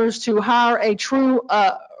 $50,000 to hire a true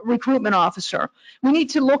recruitment officer. We need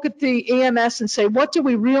to look at the EMS and say,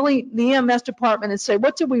 the EMS department, and say,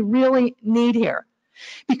 what do we really need here?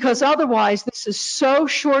 Because otherwise, this is so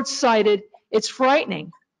short-sighted, it's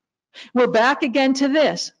frightening. We're back again to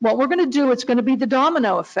this. What we're going to do, it's going to be the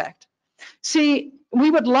domino effect. See,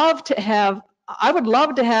 we have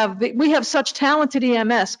such talented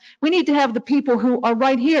EMS. We need to have the people who are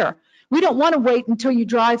right here. We don't want to wait until you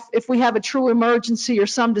drive, if we have a true emergency or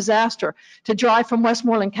some disaster, to drive from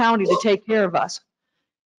Westmoreland County to take care of us.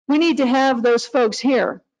 We need to have those folks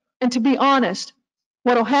here. And to be honest,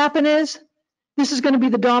 what will happen is, this is going to be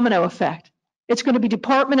the domino effect. It's going to be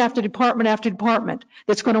department after department after department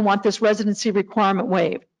that's going to want this residency requirement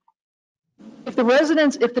waived. If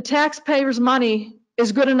the taxpayers' money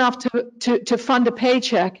is good enough to fund a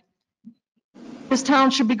paycheck, this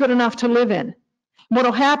town should be good enough to live in. What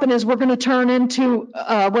will happen is we're going to turn into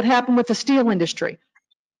what happened with the steel industry.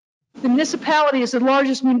 The municipality is the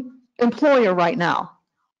largest employer right now.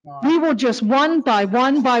 We will just one by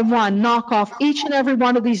one knock off each and every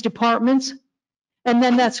one of these departments. And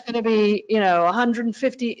then that's going to be,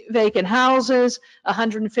 150 vacant houses,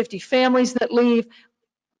 150 families that leave.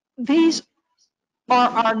 These are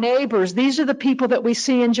our neighbors. These are the people that we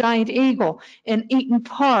see in Giant Eagle, in Eaton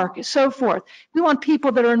Park, and so forth. We want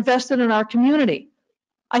people that are invested in our community.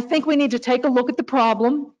 I think we need to take a look at the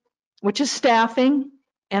problem, which is staffing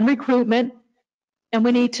and recruitment, and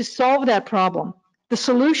we need to solve that problem. The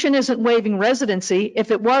solution isn't waiving residency.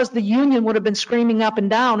 If it was, the union would have been screaming up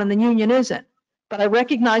and down, and the union isn't. But I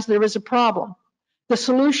recognize there is a problem. The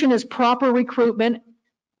solution is proper recruitment,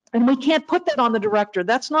 and we can't put that on the director.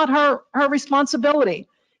 That's not her responsibility.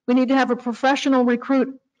 We need to have a professional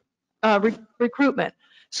recruitment.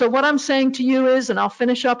 So what I'm saying to you is, and I'll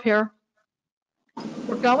finish up here,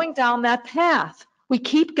 we're going down that path. We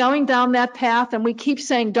keep going down that path, and we keep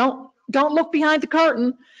saying, don't look behind the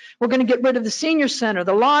curtain. We're going to get rid of the senior center,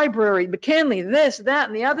 the library, McKinley, this, that,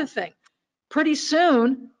 and the other thing. Pretty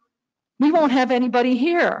soon, we won't have anybody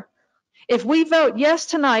here. If we vote yes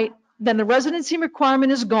tonight, then the residency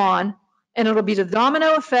requirement is gone, and it'll be the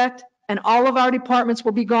domino effect, and all of our departments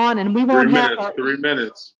will be gone, and we won't have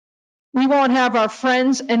our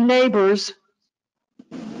friends and neighbors.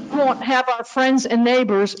 We won't have our friends and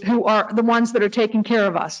neighbors who are the ones that are taking care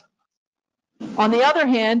of us. On the other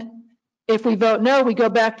hand, if we vote no, we go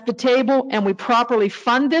back to the table and we properly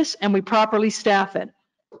fund this and we properly staff it.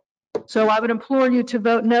 So I would implore you to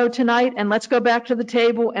vote no tonight, and let's go back to the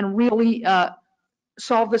table and really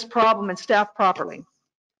solve this problem and staff properly.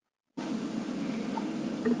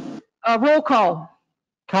 Roll call.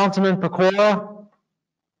 Councilman Pecora,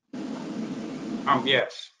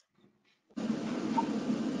 Yes.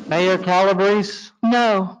 Mayor Calabrese,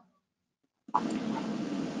 No.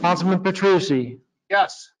 Councilman Petrucci,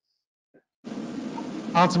 Yes.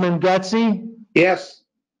 Councilman Getzey, Yes.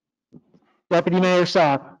 Deputy Mayor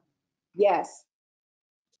Sapp. Yes.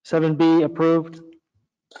 7B approved.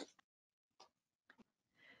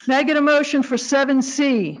 May I get a motion for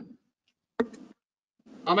 7C?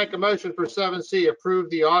 I'll make a motion for 7C, approve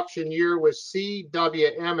the auction year with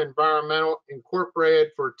CWM Environmental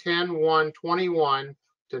Incorporated for 10/1/21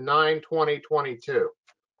 to 9/20/22.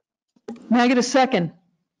 May I get a second?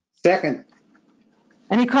 Second.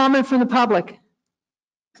 Any comment from the public?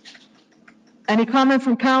 Any comment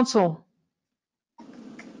from council?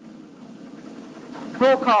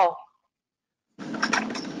 Roll call.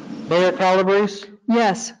 Mayor Calabrese,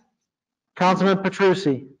 Yes. Councilman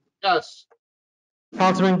Petrucci, Yes.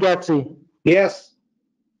 Councilman Getzey, Yes.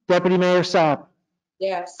 Deputy Mayor Sapp,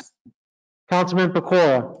 Yes. Councilman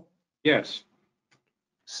Pecora. Yes.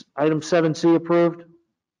 Item 7C approved.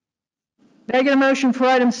 May I get a motion for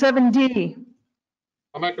item 7D?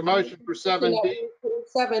 I'll make a motion for 7D.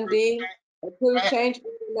 7D, approve change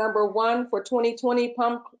order number 1 for 2020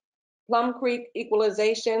 Plum Creek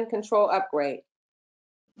Equalization Control Upgrade.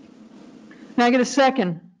 May I get a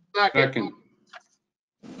second? Second.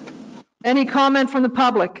 Any comment from the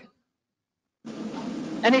public?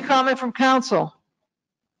 Any comment from council?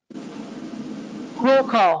 Roll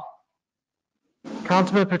call.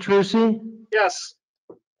 Councilman Petrucci, Yes.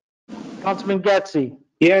 Councilman Getzey,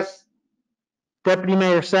 Yes. Deputy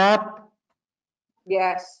Mayor Sapp,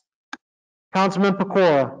 Yes. Councilman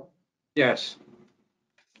Pecora, Yes.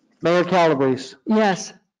 Mayor Calabrese.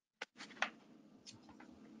 Yes.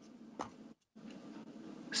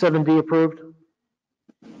 7D approved.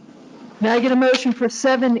 May I get a motion for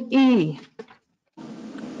 7E?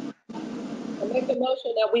 I make a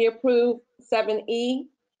motion that we approve 7E,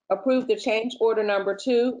 approve the change order number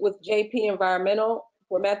 2 with JP Environmental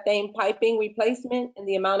for methane piping replacement in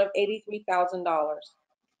the amount of $83,000.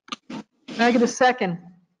 May I get a second?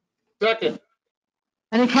 Second.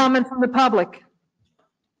 Any comment from the public?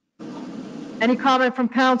 Any comment from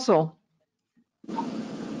council?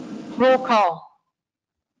 Roll call.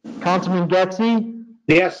 Councilman Getzey,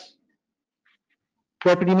 Yes.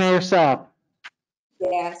 Deputy Mayor Sapp,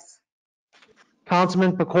 Yes.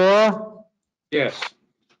 Councilman Pecora, Yes.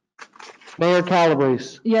 Mayor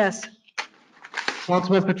Calabrese, Yes.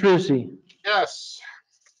 Councilman Petrucci. Yes.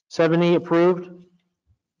 7E approved.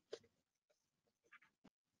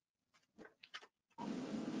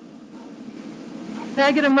 May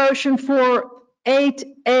I get a motion for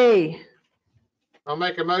 8A? I'll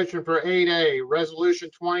make a motion for 8A, Resolution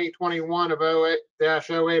 2021 of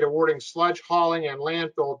 08-08 awarding sludge hauling and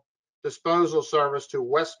landfill disposal service to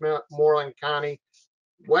Westmoreland County,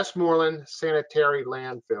 Westmoreland Sanitary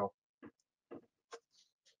Landfill.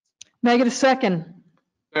 May I get a second?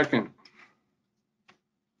 Second.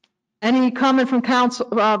 Any comment from council,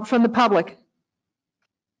 from the public?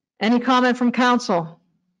 Any comment from council?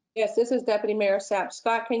 Yes, this is Deputy Mayor Sapp.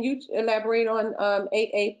 Scott, can you elaborate on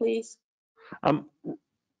 8A, please? On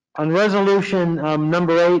resolution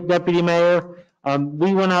number 8, Deputy Mayor,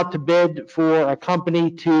 we went out to bid for a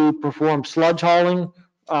company to perform sludge hauling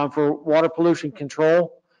for water pollution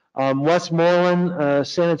control. Westmoreland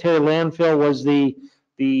Sanitary Landfill was the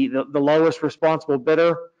lowest responsible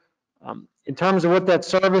bidder. In terms of what that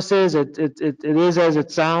service is, it is as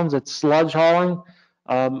it sounds, it's sludge hauling.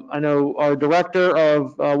 I know our Director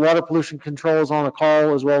of Water Pollution Control is on the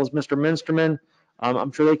call, as well as Mr. Minsterman.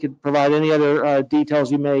 I'm sure they could provide any other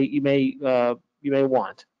details you may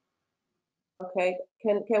want. Okay,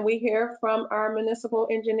 can we hear from our municipal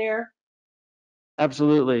engineer?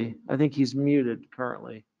 Absolutely. I think he's muted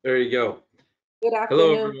currently. There you go. Good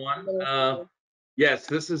Hello, afternoon. everyone. Yes,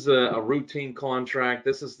 this is a routine contract.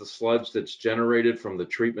 This is the sludge that's generated from the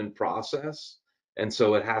treatment process. And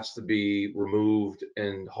so it has to be removed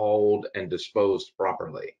and hauled and disposed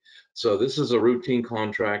properly. So this is a routine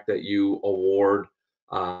contract that you award.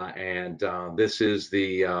 This is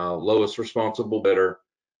the lowest responsible bidder,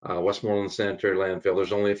 Westmoreland Sanitary Landfill.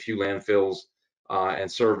 There's only a few landfills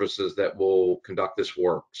and services that will conduct this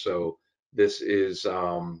work. So this is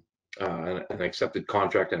an accepted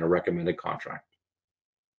contract and a recommended contract.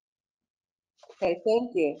 Okay,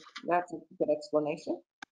 thank you. That's a good explanation.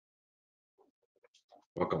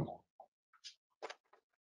 Welcome.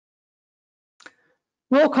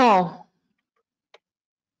 Roll call.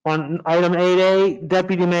 On item 8A,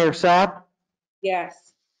 Deputy Mayor Sapp,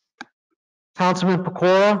 Yes. Councilman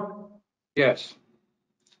Pecora, Yes.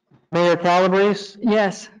 Mayor Calabrese,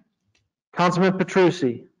 Yes. Councilman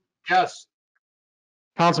Petrucci, Yes.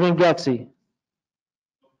 Councilman Getzey.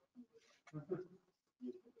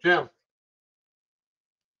 Jim.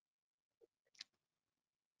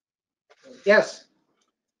 Yes.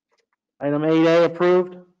 Item 8A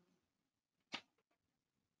approved.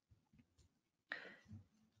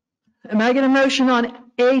 Am I going to motion on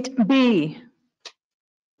 8B?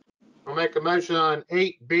 I'll make a motion on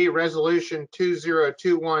 8B, Resolution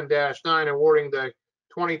 2021-9, awarding the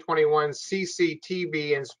 2021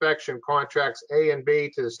 CCTV inspection contracts A and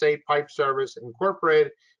B to the State Pipe Service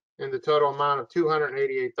Incorporated in the total amount of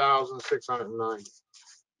 $288,690.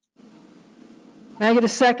 May I get a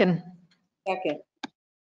second? Second.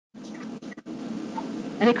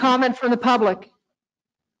 Any comment from the public?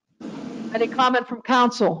 Any comment from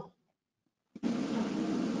council?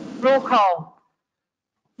 Roll call.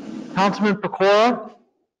 Councilman Pecora,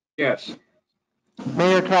 Yes.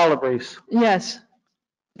 Mayor Calabrese, Yes.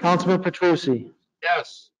 Councilman Petrucci,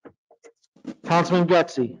 Yes. Councilman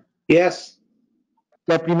Getzey, Yes.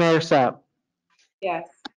 Deputy Mayor Sapp. Yes.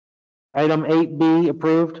 Item 8B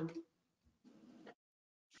approved.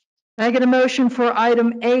 May I get a motion for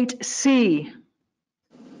item 8C?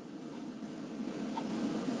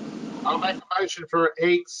 I'll make a motion for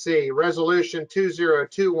 8C, Resolution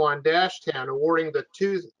 2021-10, awarding the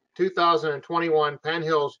 2021 Penn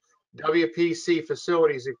Hills WPC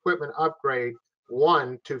Facilities Equipment Upgrade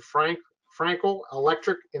 1 to Frankel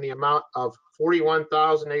Electric in the amount of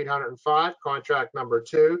 $41,805. Contract number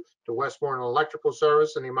 2 to Westmoreland Electrical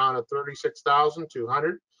Service in the amount of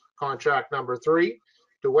 $36,200. Contract number 3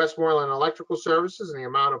 to Westmoreland Electrical Services in the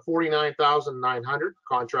amount of $49,900.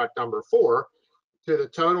 Contract number 4 to the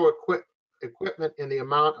total equipment in the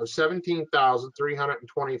amount of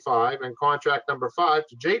 $17,325, and contract number 5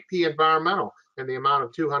 to JP Environmental in the amount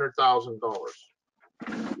of $200,000.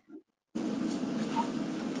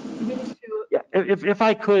 Yeah, if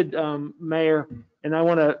I could, Mayor, and I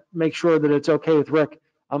want to make sure that it's okay with Rick,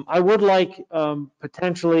 I would like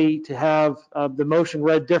potentially to have the motion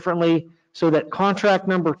read differently so that contract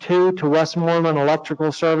number 2 to Westmoreland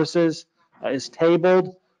Electrical Services is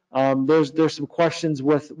tabled. There's some questions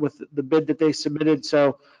with the bid that they submitted,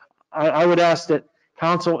 so I would ask that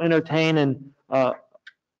council entertain and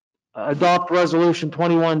adopt resolution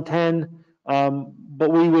 2110,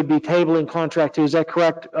 but we would be tabling contract 2. Is that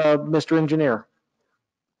correct, Mr. Engineer?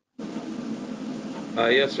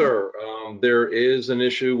 Yes, sir. There is an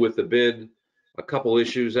issue with the bid, a couple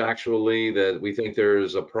issues actually, that we think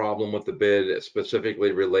there's a problem with the bid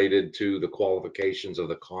specifically related to the qualifications of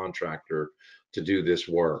the contractor to do this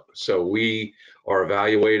work. So we are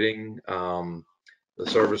evaluating the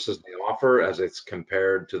services they offer as it's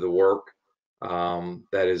compared to the work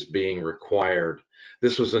that is being required.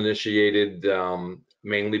 This was initiated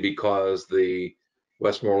mainly because the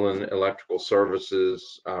Westmoreland Electrical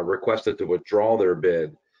Services requested to withdraw their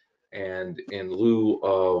bid, and in lieu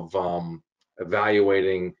of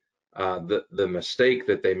evaluating the mistake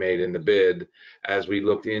that they made in the bid, as we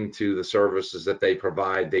looked into the services that they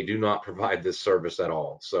provide, they do not provide this service at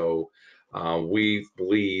all. So we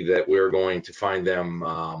believe that we're going to find them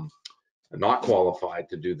not qualified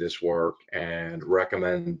to do this work and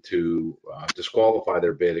recommend to disqualify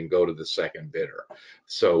their bid and go to the second bidder.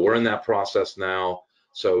 So we're in that process now.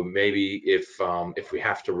 So maybe if we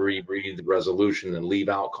have to reread the resolution and leave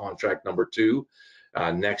out contract number 2,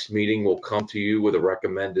 next meeting we'll come to you with a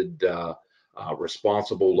recommended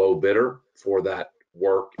responsible low bidder for that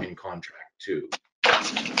work in contract 2.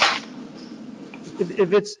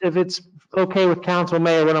 If it's okay with council,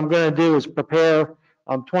 Mayor, what I'm going to do is prepare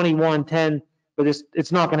 2110, but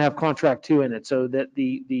it's not going to have contract 2 in it, so that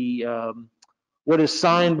the what is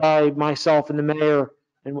signed by myself and the mayor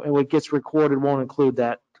and what gets recorded won't include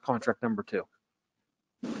that contract number 2.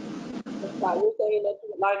 You're saying that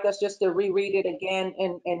you would like us just to reread it again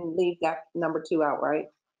and leave that number 2 out,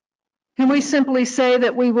 right? Can we simply say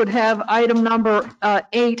that we would have item number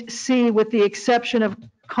 8C with the exception of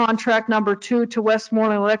contract number 2 to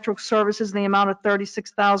Westmoreland Electric Services in the amount of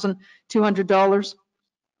 $36,200?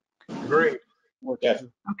 Agreed. Yes.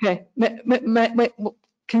 Okay.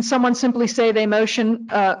 Can someone simply say they make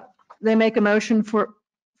a motion for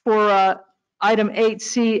item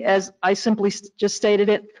 8C as I simply just stated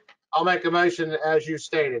it? I'll make a motion as you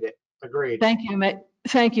stated it. Agreed. Thank you.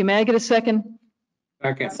 Thank you. May I get a second?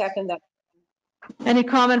 Second. Second that. Any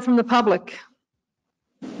comment from the public?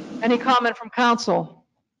 Any comment from council?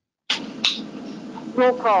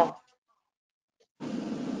 Roll call.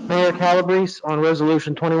 Mayor Calabrese on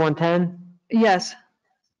Resolution 2110. Yes.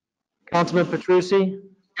 Councilman Petrucci,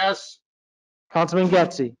 Yes. Councilman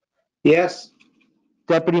Getzey, Yes.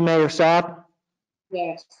 Deputy Mayor Sapp,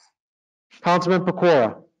 Yes. Councilman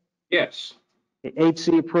Pecora. Yes.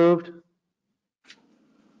 8C approved.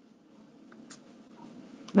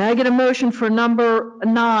 May I get a motion for number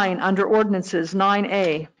 9 under ordinances,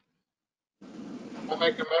 9A? I'll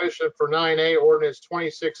make a motion for 9A ordinance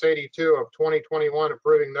 2682 of 2021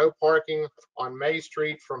 approving no parking on May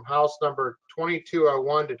Street from house number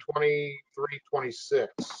 2201 to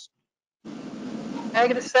 2326. May I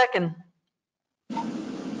get a second?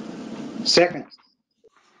 Second.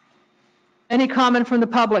 Any comment from the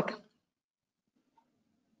public?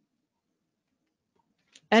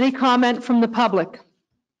 Any comment from the public?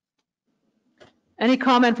 Any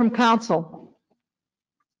comment from council?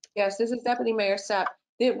 Yes, this is Deputy Mayor Sapp.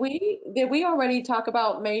 Did we already talk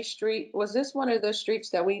about May Street? Was this one of the streets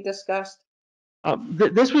that we discussed?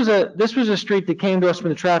 This was a street that came to us from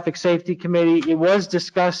the Traffic Safety Committee. It was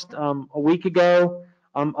discussed a week ago.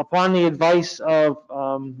 Upon the advice of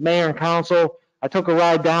mayor and council, I took a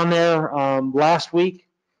ride down there last week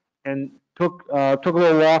and took a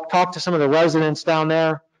little walk, talked to some of the residents down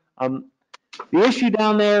there. The issue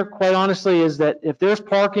down there, quite honestly, is that if there's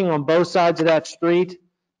parking on both sides of that street,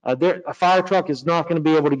 a fire truck is not going to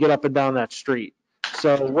be able to get up and down that street.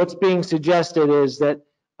 So what's being suggested is that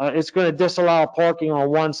it's going to disallow parking on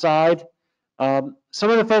one side. Some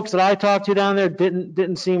of the folks that I talked to down there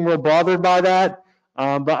didn't seem real bothered by that,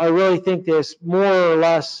 but I really think there's more or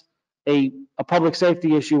less a public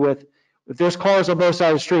safety issue with if there's cars on both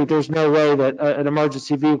sides of the street, there's no way that an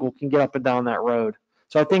emergency vehicle can get up and down that road.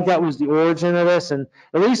 So I think that was the origin of this, and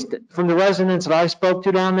at least from the residents that I spoke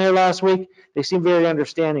to down there last week, they seem very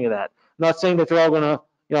understanding of that. I'm not saying that they're all going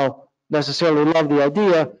to, necessarily love the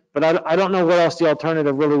idea, but I don't know what else the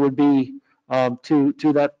alternative really would be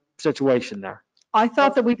to that situation there. I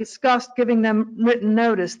thought that we discussed giving them written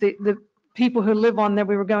notice. The people who live on there,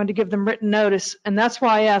 we were going to give them written notice. And that's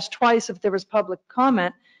why I asked twice if there was public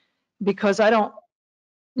comment, because I don't,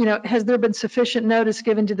 has there been sufficient notice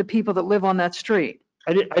given to the people that live on that street?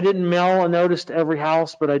 I didn't mail a notice to every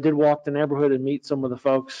house, but I did walk the neighborhood and meet some of the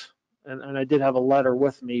folks. And I did have a letter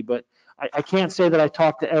with me, but I can't say that I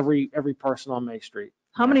talked to every person on May Street.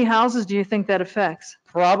 How many houses do you think that affects?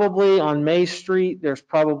 Probably on May Street, there's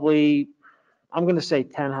probably, I'm going to say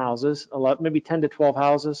 10 houses, 11, maybe 10 to 12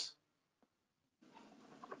 houses.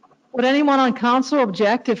 Would anyone on council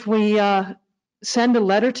object if we send a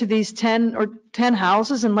letter to these 10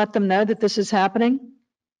 houses and let them know that this is happening?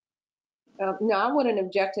 No, I wouldn't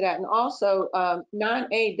object to that. And also,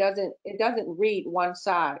 9A doesn't read one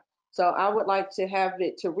side. So I would like to have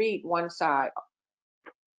it to read one side.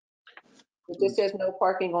 It just says no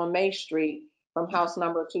parking on May Street from house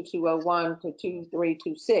number 2201 to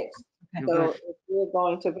 2326. So if we're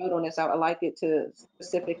going to vote on this, I would like it to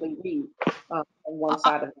specifically read on one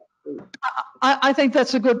side of the street. I think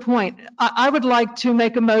that's a good point. I would like to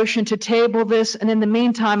make a motion to table this, and in the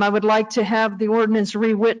meantime, I would like to have the ordinance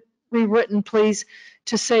rewritten, please,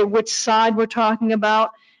 to say which side we're talking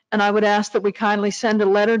about. And I would ask that we kindly send a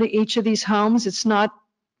letter to each of these homes. It's not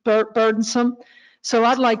burdensome. So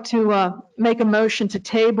I'd like to make a motion to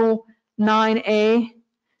table 9A.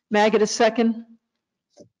 May I get a second?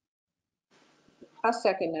 I'll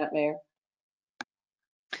second that, Mayor.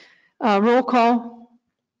 Roll call.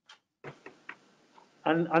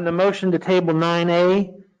 On the motion to table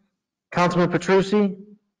 9A, Councilman Petrucci,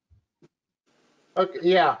 Okay,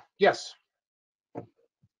 yeah, yes.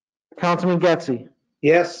 Councilman Getzey,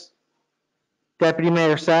 Yes. Deputy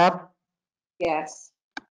Mayor Sapp, Yes.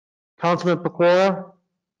 Councilman Pecora,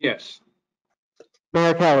 Yes.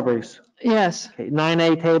 Mayor Calabrese. Yes. Okay,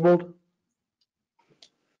 9A tabled.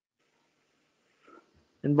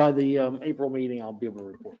 And by the April meeting, I'll be able to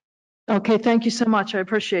report. Okay, thank you so much. I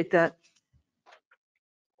appreciate that.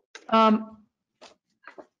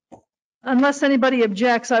 Unless anybody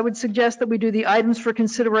objects, I would suggest that we do the items for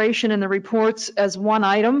consideration and the reports as one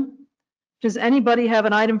item. Does anybody have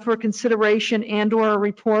an item for consideration and/or a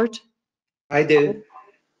report? I do.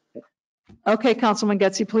 Okay, Councilman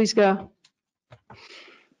Getzey, please go.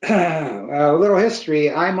 A little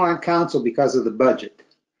history. I'm on council because of the budget.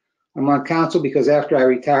 I'm on council because after I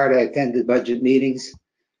retired, I attended budget meetings.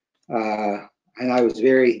 And I was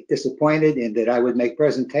very disappointed in that I would make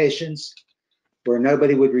presentations where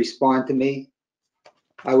nobody would respond to me.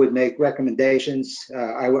 I would make recommendations.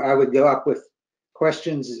 I would go up with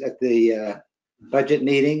questions at the budget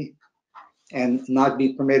meeting and not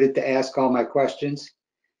be permitted to ask all my questions.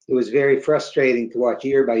 It was very frustrating to watch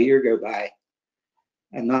year by year go by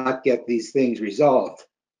and not get these things resolved.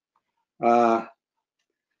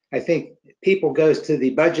 I think people goes to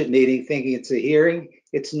the budget meeting thinking it's a hearing.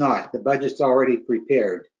 It's not. The budget's already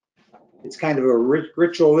prepared. It's kind of a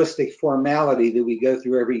ritualistic formality that we go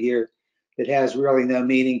through every year that has really no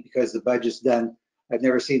meaning because the budget's done. I've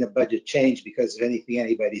never seen a budget change because of anything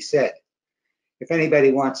anybody said. If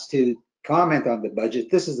anybody wants to comment on the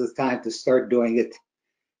budget, this is the time to start doing it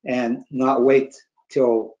and not wait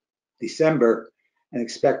till December and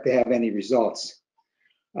expect to have any results.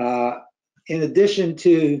 In addition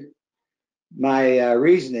to my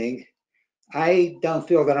reasoning, I don't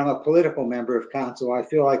feel that I'm a political member of council. I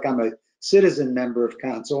feel like I'm a citizen member of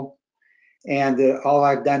council, and all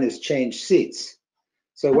I've done is change seats.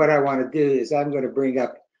 So what I want to do is I'm going to bring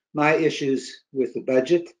up my issues with the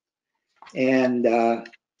budget, and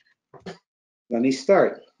let me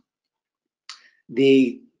start.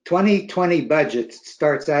 The 2020 budget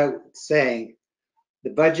starts out saying the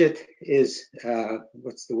budget is,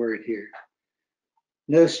 what's the word here?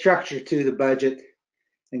 No structure to the budget,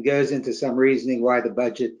 and goes into some reasoning why the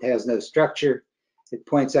budget has no structure. It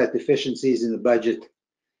points out deficiencies in the budget,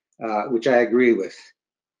 which I agree with.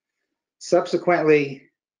 Subsequently,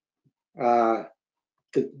 the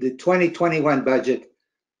 2021 budget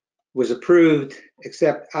was approved,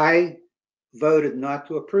 except I voted not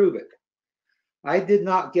to approve it. I did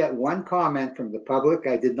not get one comment from the public.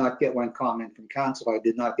 I did not get one comment from council. I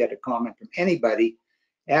did not get a comment from anybody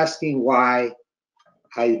asking why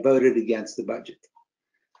I voted against the budget.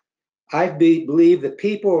 I believe the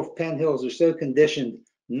people of Penn Hills are so conditioned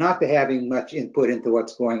not to having much input into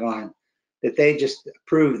what's going on that they just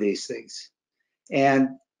approve these things.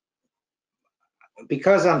 And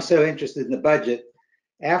because I'm so interested in the budget,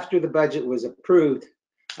 after the budget was approved,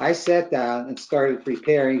 I sat down and started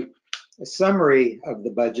preparing a summary of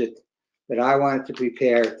the budget that I wanted to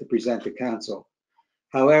prepare to present to council.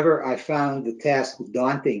 However, I found the task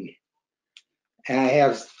daunting. And I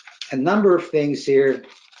have a number of things here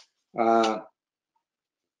that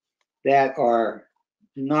are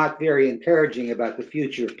not very encouraging about the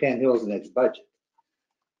future of Penn Hills and its budget.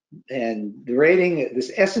 And the rating,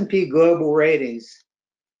 this S&P Global Ratings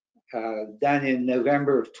done in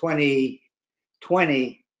November of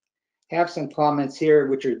 2020 have some comments here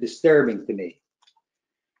which are disturbing to me.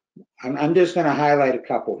 I'm just going to highlight a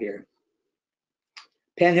couple here.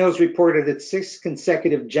 Penn Hills reported its sixth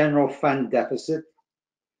consecutive general fund deficit.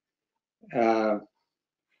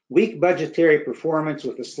 Weak budgetary performance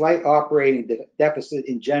with a slight operating deficit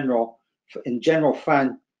in general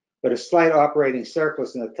fund, but a slight operating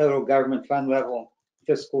surplus in the total government fund level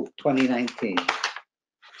fiscal 2019.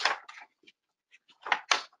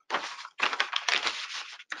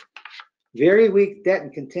 Very weak debt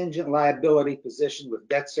and contingent liability position with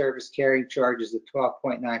debt service carrying charges of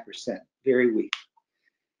 12.9%. Very weak.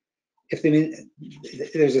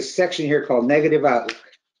 There's a section here called negative outlook.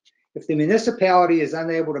 If the municipality is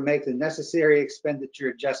unable to make the necessary expenditure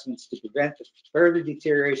adjustments to prevent the further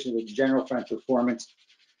deterioration of its general fund performance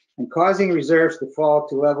and causing reserves to fall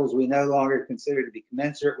to levels we no longer consider to be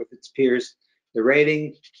commensurate with its peers, the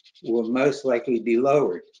rating will most likely be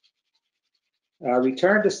lowered.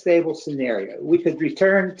 Return to stable scenario. We could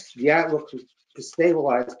return to the outlook to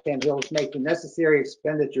stabilize Penn Hills, make the necessary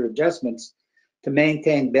expenditure adjustments to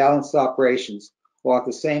maintain balanced operations while at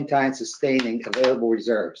the same time sustaining available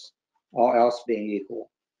reserves, all else being equal.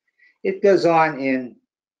 It goes on in,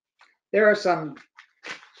 there are some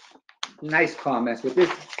nice comments, but the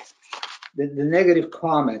negative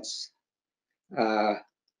comments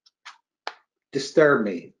disturb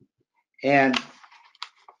me. And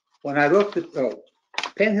when I looked at,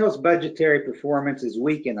 Penn Hills budgetary performance is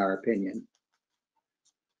weak in our opinion.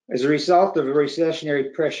 As a result of the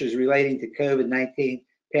recessionary pressures relating to COVID-19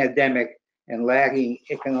 pandemic and lagging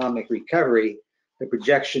economic recovery, the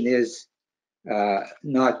projection is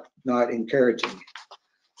not encouraging.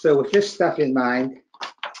 So with this stuff in mind,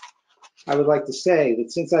 I would like to say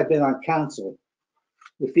that since I've been on council,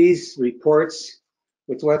 with these reports,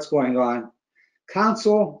 with what's going on,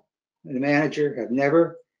 council and the manager have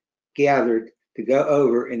never gathered to go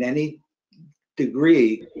over in any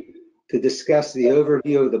degree to discuss the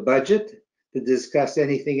overview of the budget, to discuss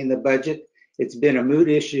anything in the budget. It's been a moot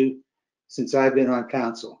issue since I've been on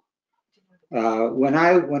council. When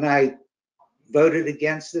I voted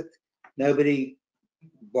against it, nobody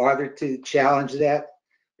bothered to challenge that.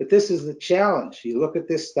 But this is the challenge. You look at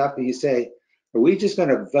this stuff and you say, are we just going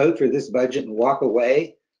to vote for this budget and walk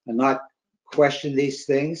away and not question these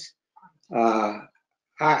things?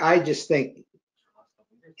 I just think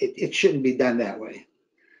it shouldn't be done that way.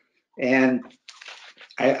 And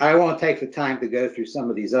I won't take the time to go through some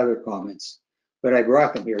of these other comments, but I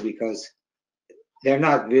brought them here because they're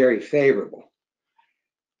not very favorable.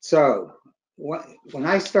 So when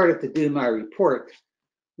I started to do my report,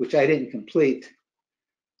 which I didn't complete,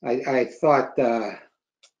 I thought,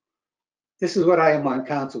 this is what I am on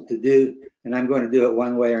council to do, and I'm going to do it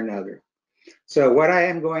one way or another. So what I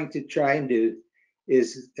am going to try and do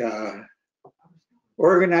is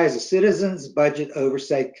organize a citizens budget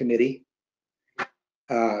oversight committee.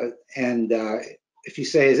 And if you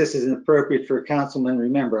say, this isn't appropriate for a councilman,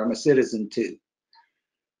 remember, I'm a citizen too.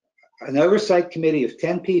 An oversight committee of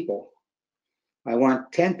 10 people. I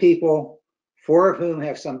want 10 people, 4 of whom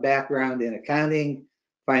have some background in accounting,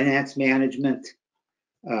 finance management,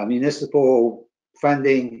 municipal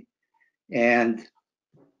funding, and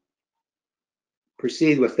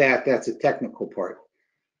proceed with that. That's a technical part.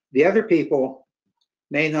 The other people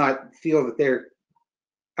may not feel that they're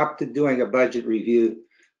up to doing a budget review,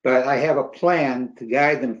 but I have a plan to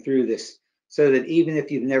guide them through this so that even if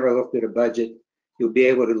you've never looked at a budget, you'll be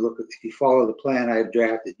able to look at, if you follow the plan I've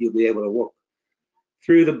drafted, you'll be able to look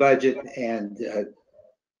through the budget and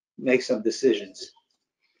make some decisions.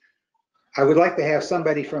 I would like to have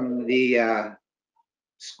somebody from the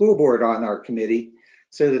school board on our committee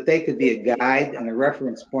so that they could be a guide and a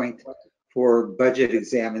reference point for budget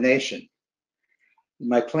examination.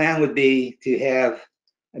 My plan would be to have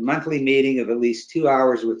a monthly meeting of at least 2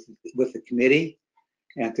 hours with the committee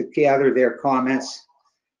and to gather their comments,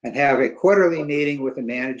 and have a quarterly meeting with the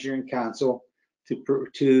manager and council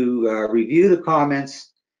to review the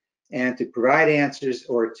comments and to provide answers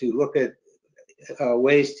or to look at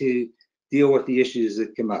ways to deal with the issues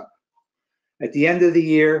that come up. At the end of the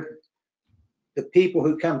year, the people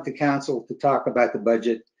who come to council to talk about the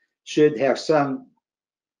budget should have some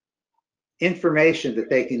information that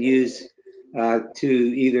they can use to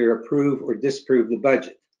either approve or disapprove the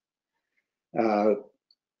budget.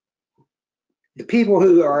 The people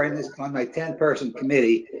who are in this, on my 10-person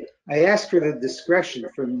committee, I ask for the discretion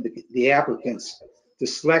from the applicants to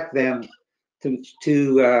select them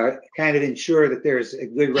to kind of ensure that there's a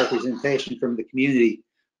good representation from the community,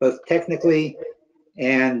 both technically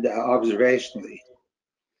and observationally.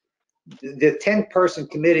 The 10-person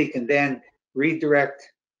committee can then redirect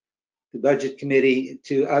the budget committee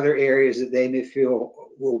to other areas that they may feel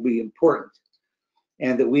will be important,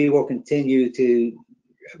 and that we will continue to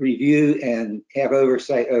review and have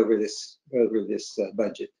oversight over this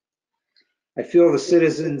budget. I feel the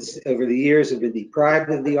citizens over the years have been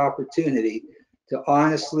deprived of the opportunity to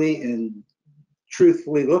honestly and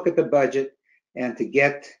truthfully look at the budget and to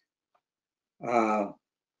get a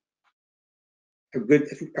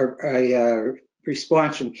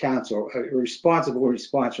response from council, a responsible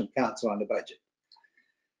response from council on the budget.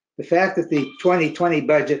 The fact that the 2020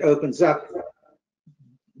 budget opens up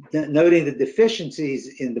noting the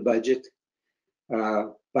deficiencies in the budget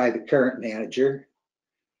by the current manager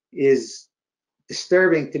is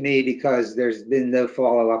disturbing to me, because there's been no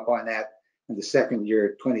follow-up on that, and the second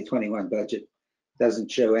year 2021 budget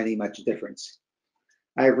doesn't show any much difference.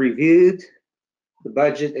 I've reviewed the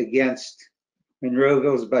budget against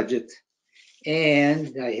Monroeville's budget,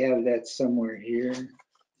 and I have that somewhere here.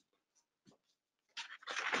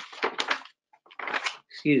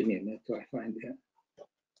 Excuse me a minute till I find that.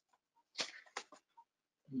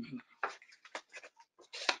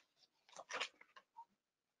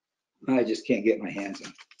 I just can't get my hands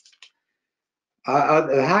on.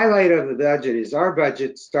 The highlight of the budget is our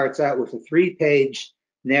budget starts out with a 3-page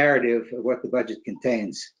narrative of what the budget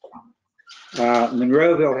contains.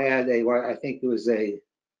 Monroeville had I think it was a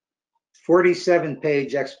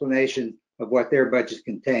 47-page explanation of what their budget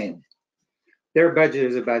contained. Their budget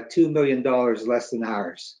is about $2 million less than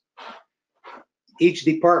ours. Each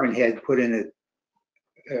department head put in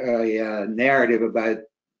a narrative about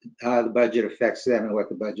how the budget affects them and what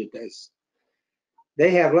the budget does. They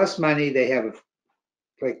have less money. They have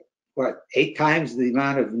like, what, 8 times the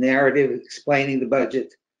amount of narrative explaining the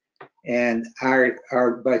budget, and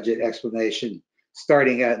our budget explanation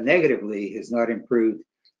starting out negatively has not improved,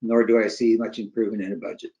 nor do I see much improvement in the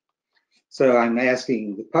budget. So I'm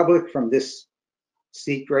asking the public from this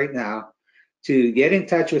seat right now to get in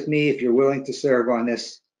touch with me if you're willing to serve on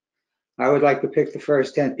this. I would like to pick the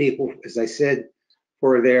first 10 people, as I said,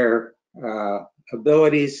 for their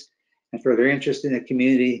abilities and for their interest in the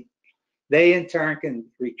community. They in turn can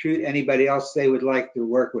recruit anybody else they would like to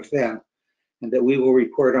work with them, and that we will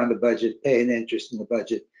report on the budget, pay an interest in the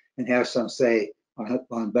budget, and have some say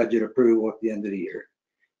on budget approval at the end of the year.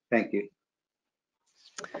 Thank you.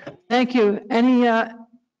 Thank you. Any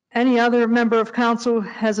other member of council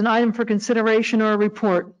has an item for consideration or a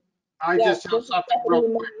report? I Yes, just have this is something real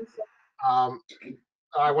Stephanie quick. Mays.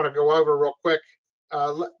 I want to go over real quick.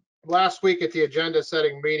 last week at the agenda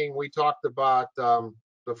setting meeting, we talked about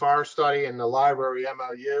the fire study and the library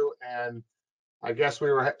MOU, and I guess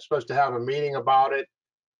we were supposed to have a meeting about it.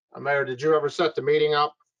 Mayor, did you ever set the meeting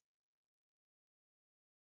up?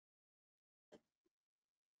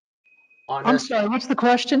 On I'm this, sorry, what's the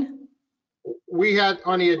question? we had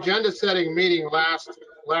on the agenda setting meeting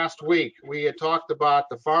last week, we had talked about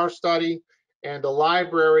the fire study and the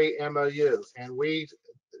library MOU, and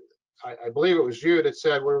I believe it was you that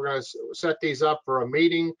said we were going to set these up for a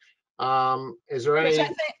meeting. Is there Yes,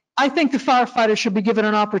 any? I think the firefighters should be given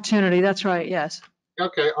an opportunity. That's right, yes.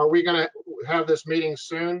 Okay, are we going to have this meeting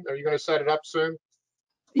soon? Are you going to set it up soon?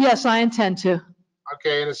 Yes, I intend to.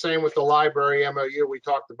 Okay, and the same with the library MOU, we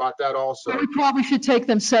talked about that also. We probably should take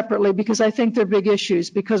them separately because I think they're big issues,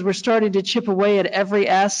 because we're starting to chip away at every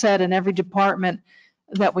asset and every department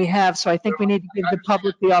that we have. So I think we need to give the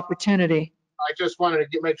public the opportunity. I just wanted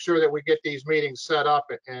to make sure that we get these meetings set up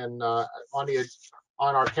and on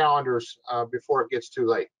our calendars before it gets too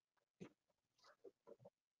late.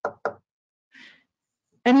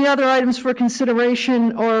 Any other items for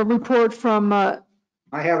consideration or a report from, I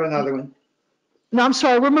have another one. no, I'm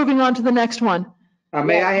sorry, we're moving on to the next one.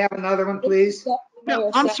 May I have another one, please?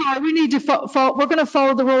 No, I'm sorry, we need to, we're going to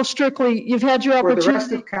follow the rules strictly. You've had your For the rest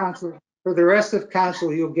opportunity. of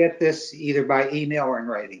council, you'll get this either by email or in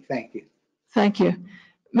writing. Thank you. Thank you.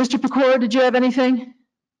 Mr. Pecora, did you have anything?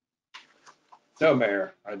 No,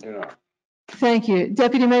 Mayor, I do not. Thank you.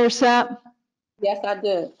 Deputy Mayor Sapp? Yes, I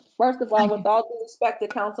did. First of all, with all due respect to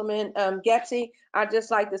Councilman Getzey, I'd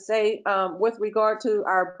just like to say, with regard to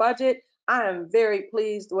our budget, I am very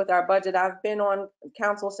pleased with our budget. I've been on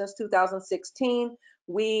council since 2016.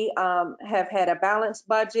 We have had a balanced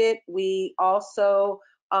budget. We also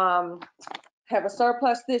have a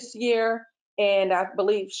surplus this year. And I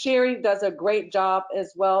believe Sherry does a great job,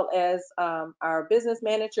 as well as our business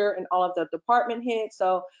manager and all of the department heads.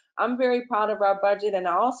 So I'm very proud of our budget. And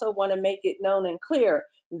I also want to make it known and clear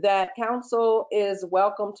that council is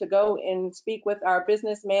welcome to go and speak with our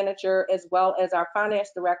business manager as well as our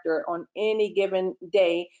finance director on any given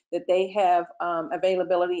day that they have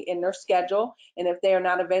availability in their schedule. And if they are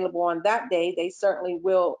not available on that day, they certainly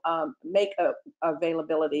will make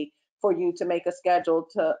availability for you to make a schedule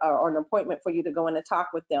to or an appointment for you to go in and talk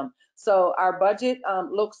with them. So our budget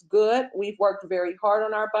looks good. We've worked very hard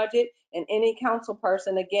on our budget, and any council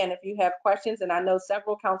person, again, if you have questions, and I know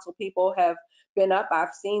several council people have been up,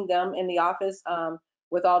 I've seen them in the office,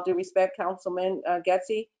 with all due respect, Councilman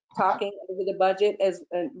Getzey, talking over the budget as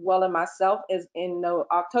well as myself, is in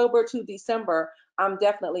October to December, I'm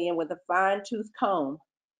definitely in with a fine tooth comb.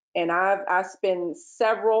 And I spend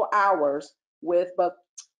several hours with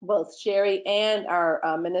both Sherry and our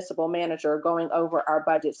municipal manager going over our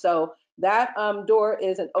budget. So that door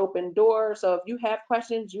is an open door. So if you have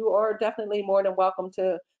questions, you are definitely more than welcome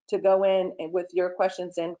to go in and with your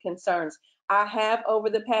questions and concerns. I have over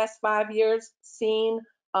the past 5 years seen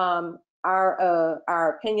our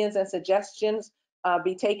opinions and suggestions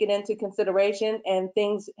be taken into consideration, and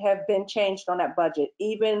things have been changed on that budget,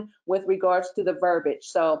 even with regards to the verbiage.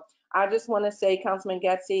 So I just want to say, Councilman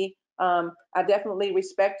Getzey, I definitely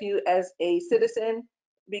respect you as a citizen,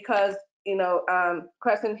 because, you know,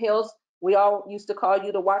 Crescent Hills, we all used to call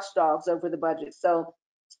you the watchdogs over the budget. So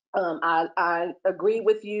I agree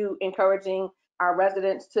with you encouraging our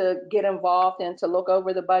residents to get involved and to look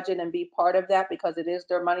over the budget and be part of that, because it is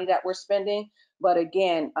their money that we're spending. But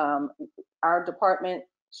again, our department,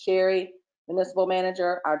 Sherry, municipal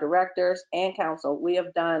manager, our directors, and council, we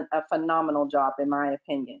have done a phenomenal job, in my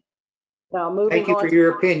opinion. Now, moving Thank you on for your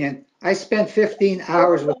opinion. I spent 15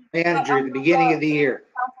 hours with the manager at the beginning of the year.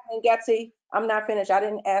 Councilman Getzey, I'm not finished. I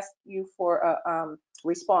didn't ask you for a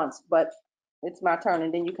response, but it's my turn,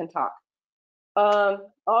 and then you can talk. I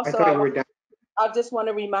Also, thought we were done. I just want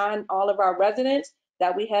to remind all of our residents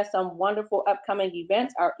that we have some wonderful upcoming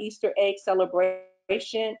events. Our Easter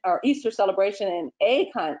celebration and egg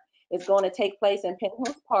hunt is going to take place in Penn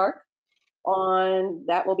Hills Park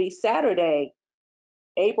that will be Saturday,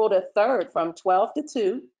 April the 3rd from 12 to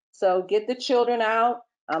 2. So get the children out.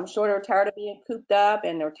 I'm sure they're tired of being cooped up,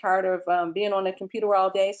 and they're tired of being on the computer all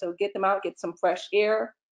day. So get them out, get some fresh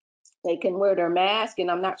air. They can wear their mask, and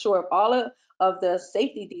I'm not sure of all of the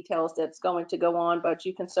safety details that's going to go on, but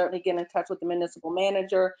you can certainly get in touch with the municipal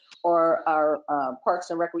manager or our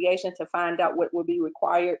Parks and Recreation to find out what will be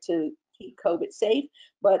required to keep COVID safe.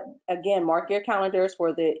 But again, mark your calendars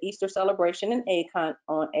for the Easter celebration and egg hunt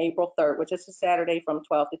on April 3rd, which is a Saturday from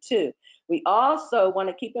 12 to 2. We also want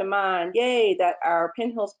to keep in mind, that our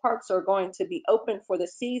Penn Hills Parks are going to be open for the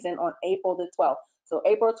season on April the 12th. So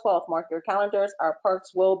April 12th, mark your calendars, our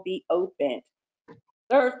parks will be open.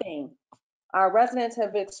 Third thing, our residents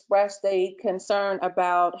have expressed a concern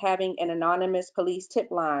about having an anonymous police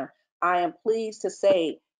tip line. I am pleased to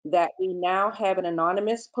say that we now have an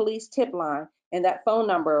anonymous police tip line, and that phone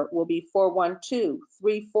number will be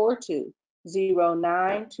 412-342-0922.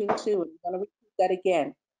 I'm going to repeat that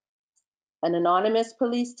again. An anonymous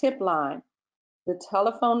police tip line. The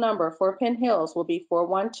telephone number for Penn Hills will be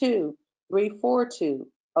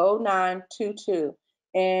 412-342-0922.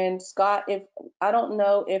 And Scott, I don't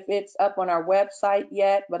know if it's up on our website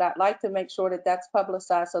yet, but I'd like to make sure that that's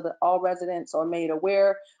publicized so that all residents are made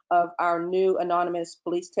aware of our new anonymous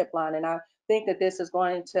police tip line. And I think that this is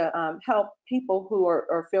going to help people who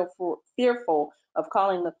are fearful of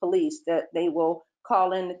calling the police, that they will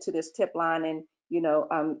call into this tip line and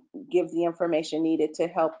give the information needed to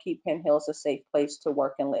help keep Penn Hills a safe place to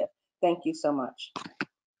work and live. Thank you so much.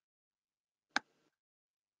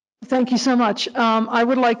 Thank you so much. I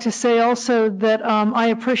would like to say also that I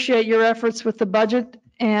appreciate your efforts with the budget,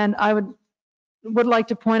 and I would like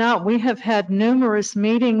to point out we have had numerous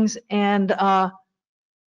meetings, and I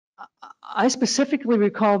specifically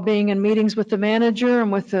recall being in meetings with the manager and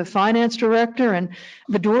with the finance director, and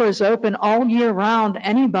the door is open all year round.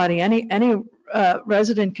 Anybody, any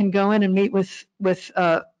resident can go in and meet with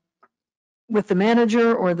the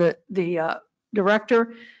manager or the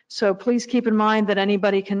director. So please keep in mind that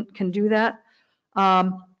anybody can do that.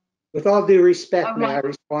 With all due respect, may I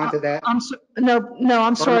respond to that? I'm sorry. Am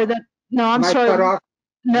I shut off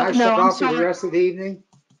I'm for sorry. the rest of the evening?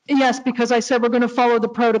 Yes, because I said we're going to follow the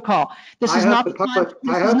protocol. This is not I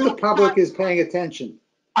hope the public is paying attention.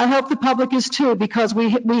 I hope the public is too, because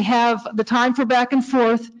we have the time for back and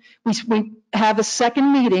forth. We have a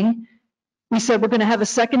second meeting. We said we're going to have a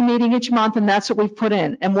second meeting each month, and that's what we've put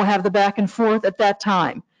in, and we'll have the back and forth at that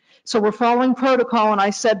time. So we're following protocol, and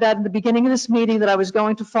I said that in the beginning of this meeting that I was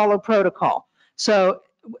going to follow protocol. So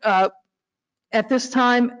at this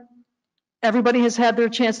time, everybody has had their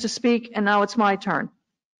chance to speak, and now it's my turn.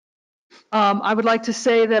 I would like to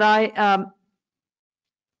say that I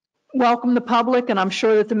welcome the public, and I'm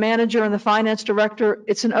sure that the manager and the finance director,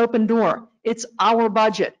 it's an open door. It's our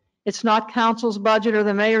budget. It's not council's budget or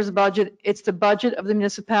the mayor's budget. It's the budget of the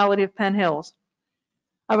municipality of Penn Hills.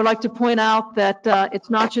 I would like to point out that it's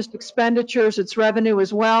not just expenditures, it's revenue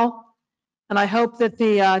as well. And I hope that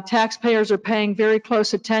the taxpayers are paying very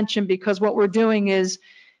close attention, because what we're doing is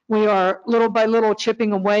we are little by little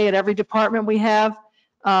chipping away at every department we have.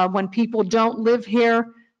 When people don't live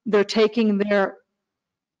here, they're taking their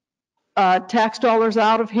tax dollars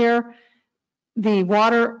out of here. The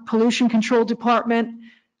water pollution control department,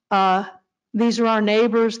 these are our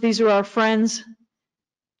neighbors, these are our friends.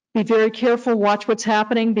 Be very careful, watch what's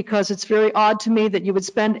happening, because it's very odd to me that you would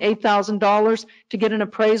spend $8,000 to get an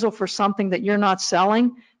appraisal for something that you're not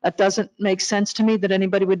selling. That doesn't make sense to me that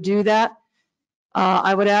anybody would do that.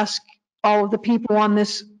 I would ask all of the people on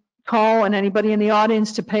this call and anybody in the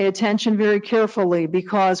audience to pay attention very carefully,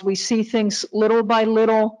 because we see things little by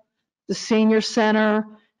little, the senior center,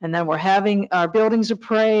 and then we're having our buildings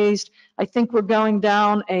appraised. I think we're going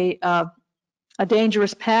down a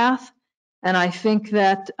dangerous path. And I think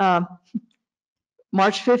that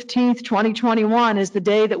March 15th, 2021 is the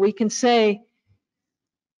day that we can say,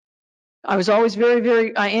 I was always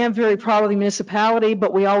I am very proud of the municipality,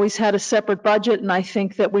 but we always had a separate budget. And I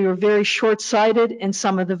think that we were very short-sighted in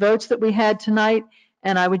some of the votes that we had tonight.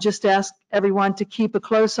 And I would just ask everyone to keep a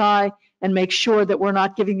close eye and make sure that we're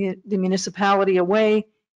not giving the municipality away.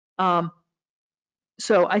 So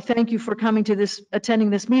I thank you for coming to attending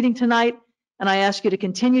this meeting tonight. And I ask you to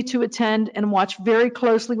continue to attend and watch very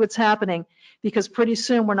closely what's happening, because pretty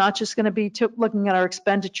soon we're not just going to be looking at our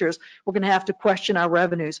expenditures. We're going to have to question our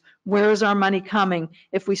revenues. Where is our money coming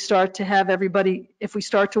if we start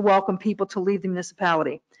to welcome people to leave the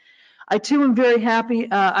municipality? I too am very happy.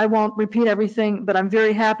 I won't repeat everything, but I'm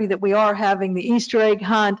very happy that we are having the Easter egg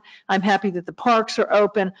hunt. I'm happy that the parks are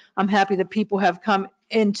open. I'm happy that people have come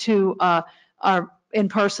into our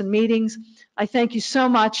in-person meetings. I thank you so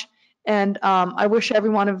much. And I wish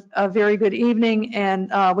everyone a very good evening,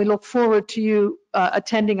 and we look forward to you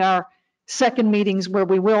attending our second meetings, where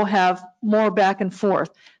we will have more back and forth.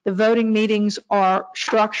 The voting meetings are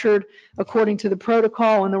structured according to the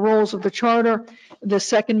protocol and the rules of the charter. The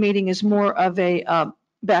second meeting is more of a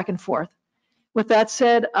back and forth. With that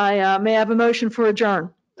said, I may have a motion for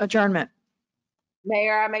adjournment.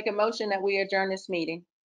 Mayor, I make a motion that we adjourn this meeting.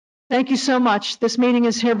 Thank you so much. This meeting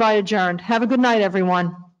is hereby adjourned. Have a good night,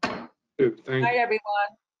 everyone. Good night, everyone.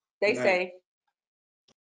 Stay safe.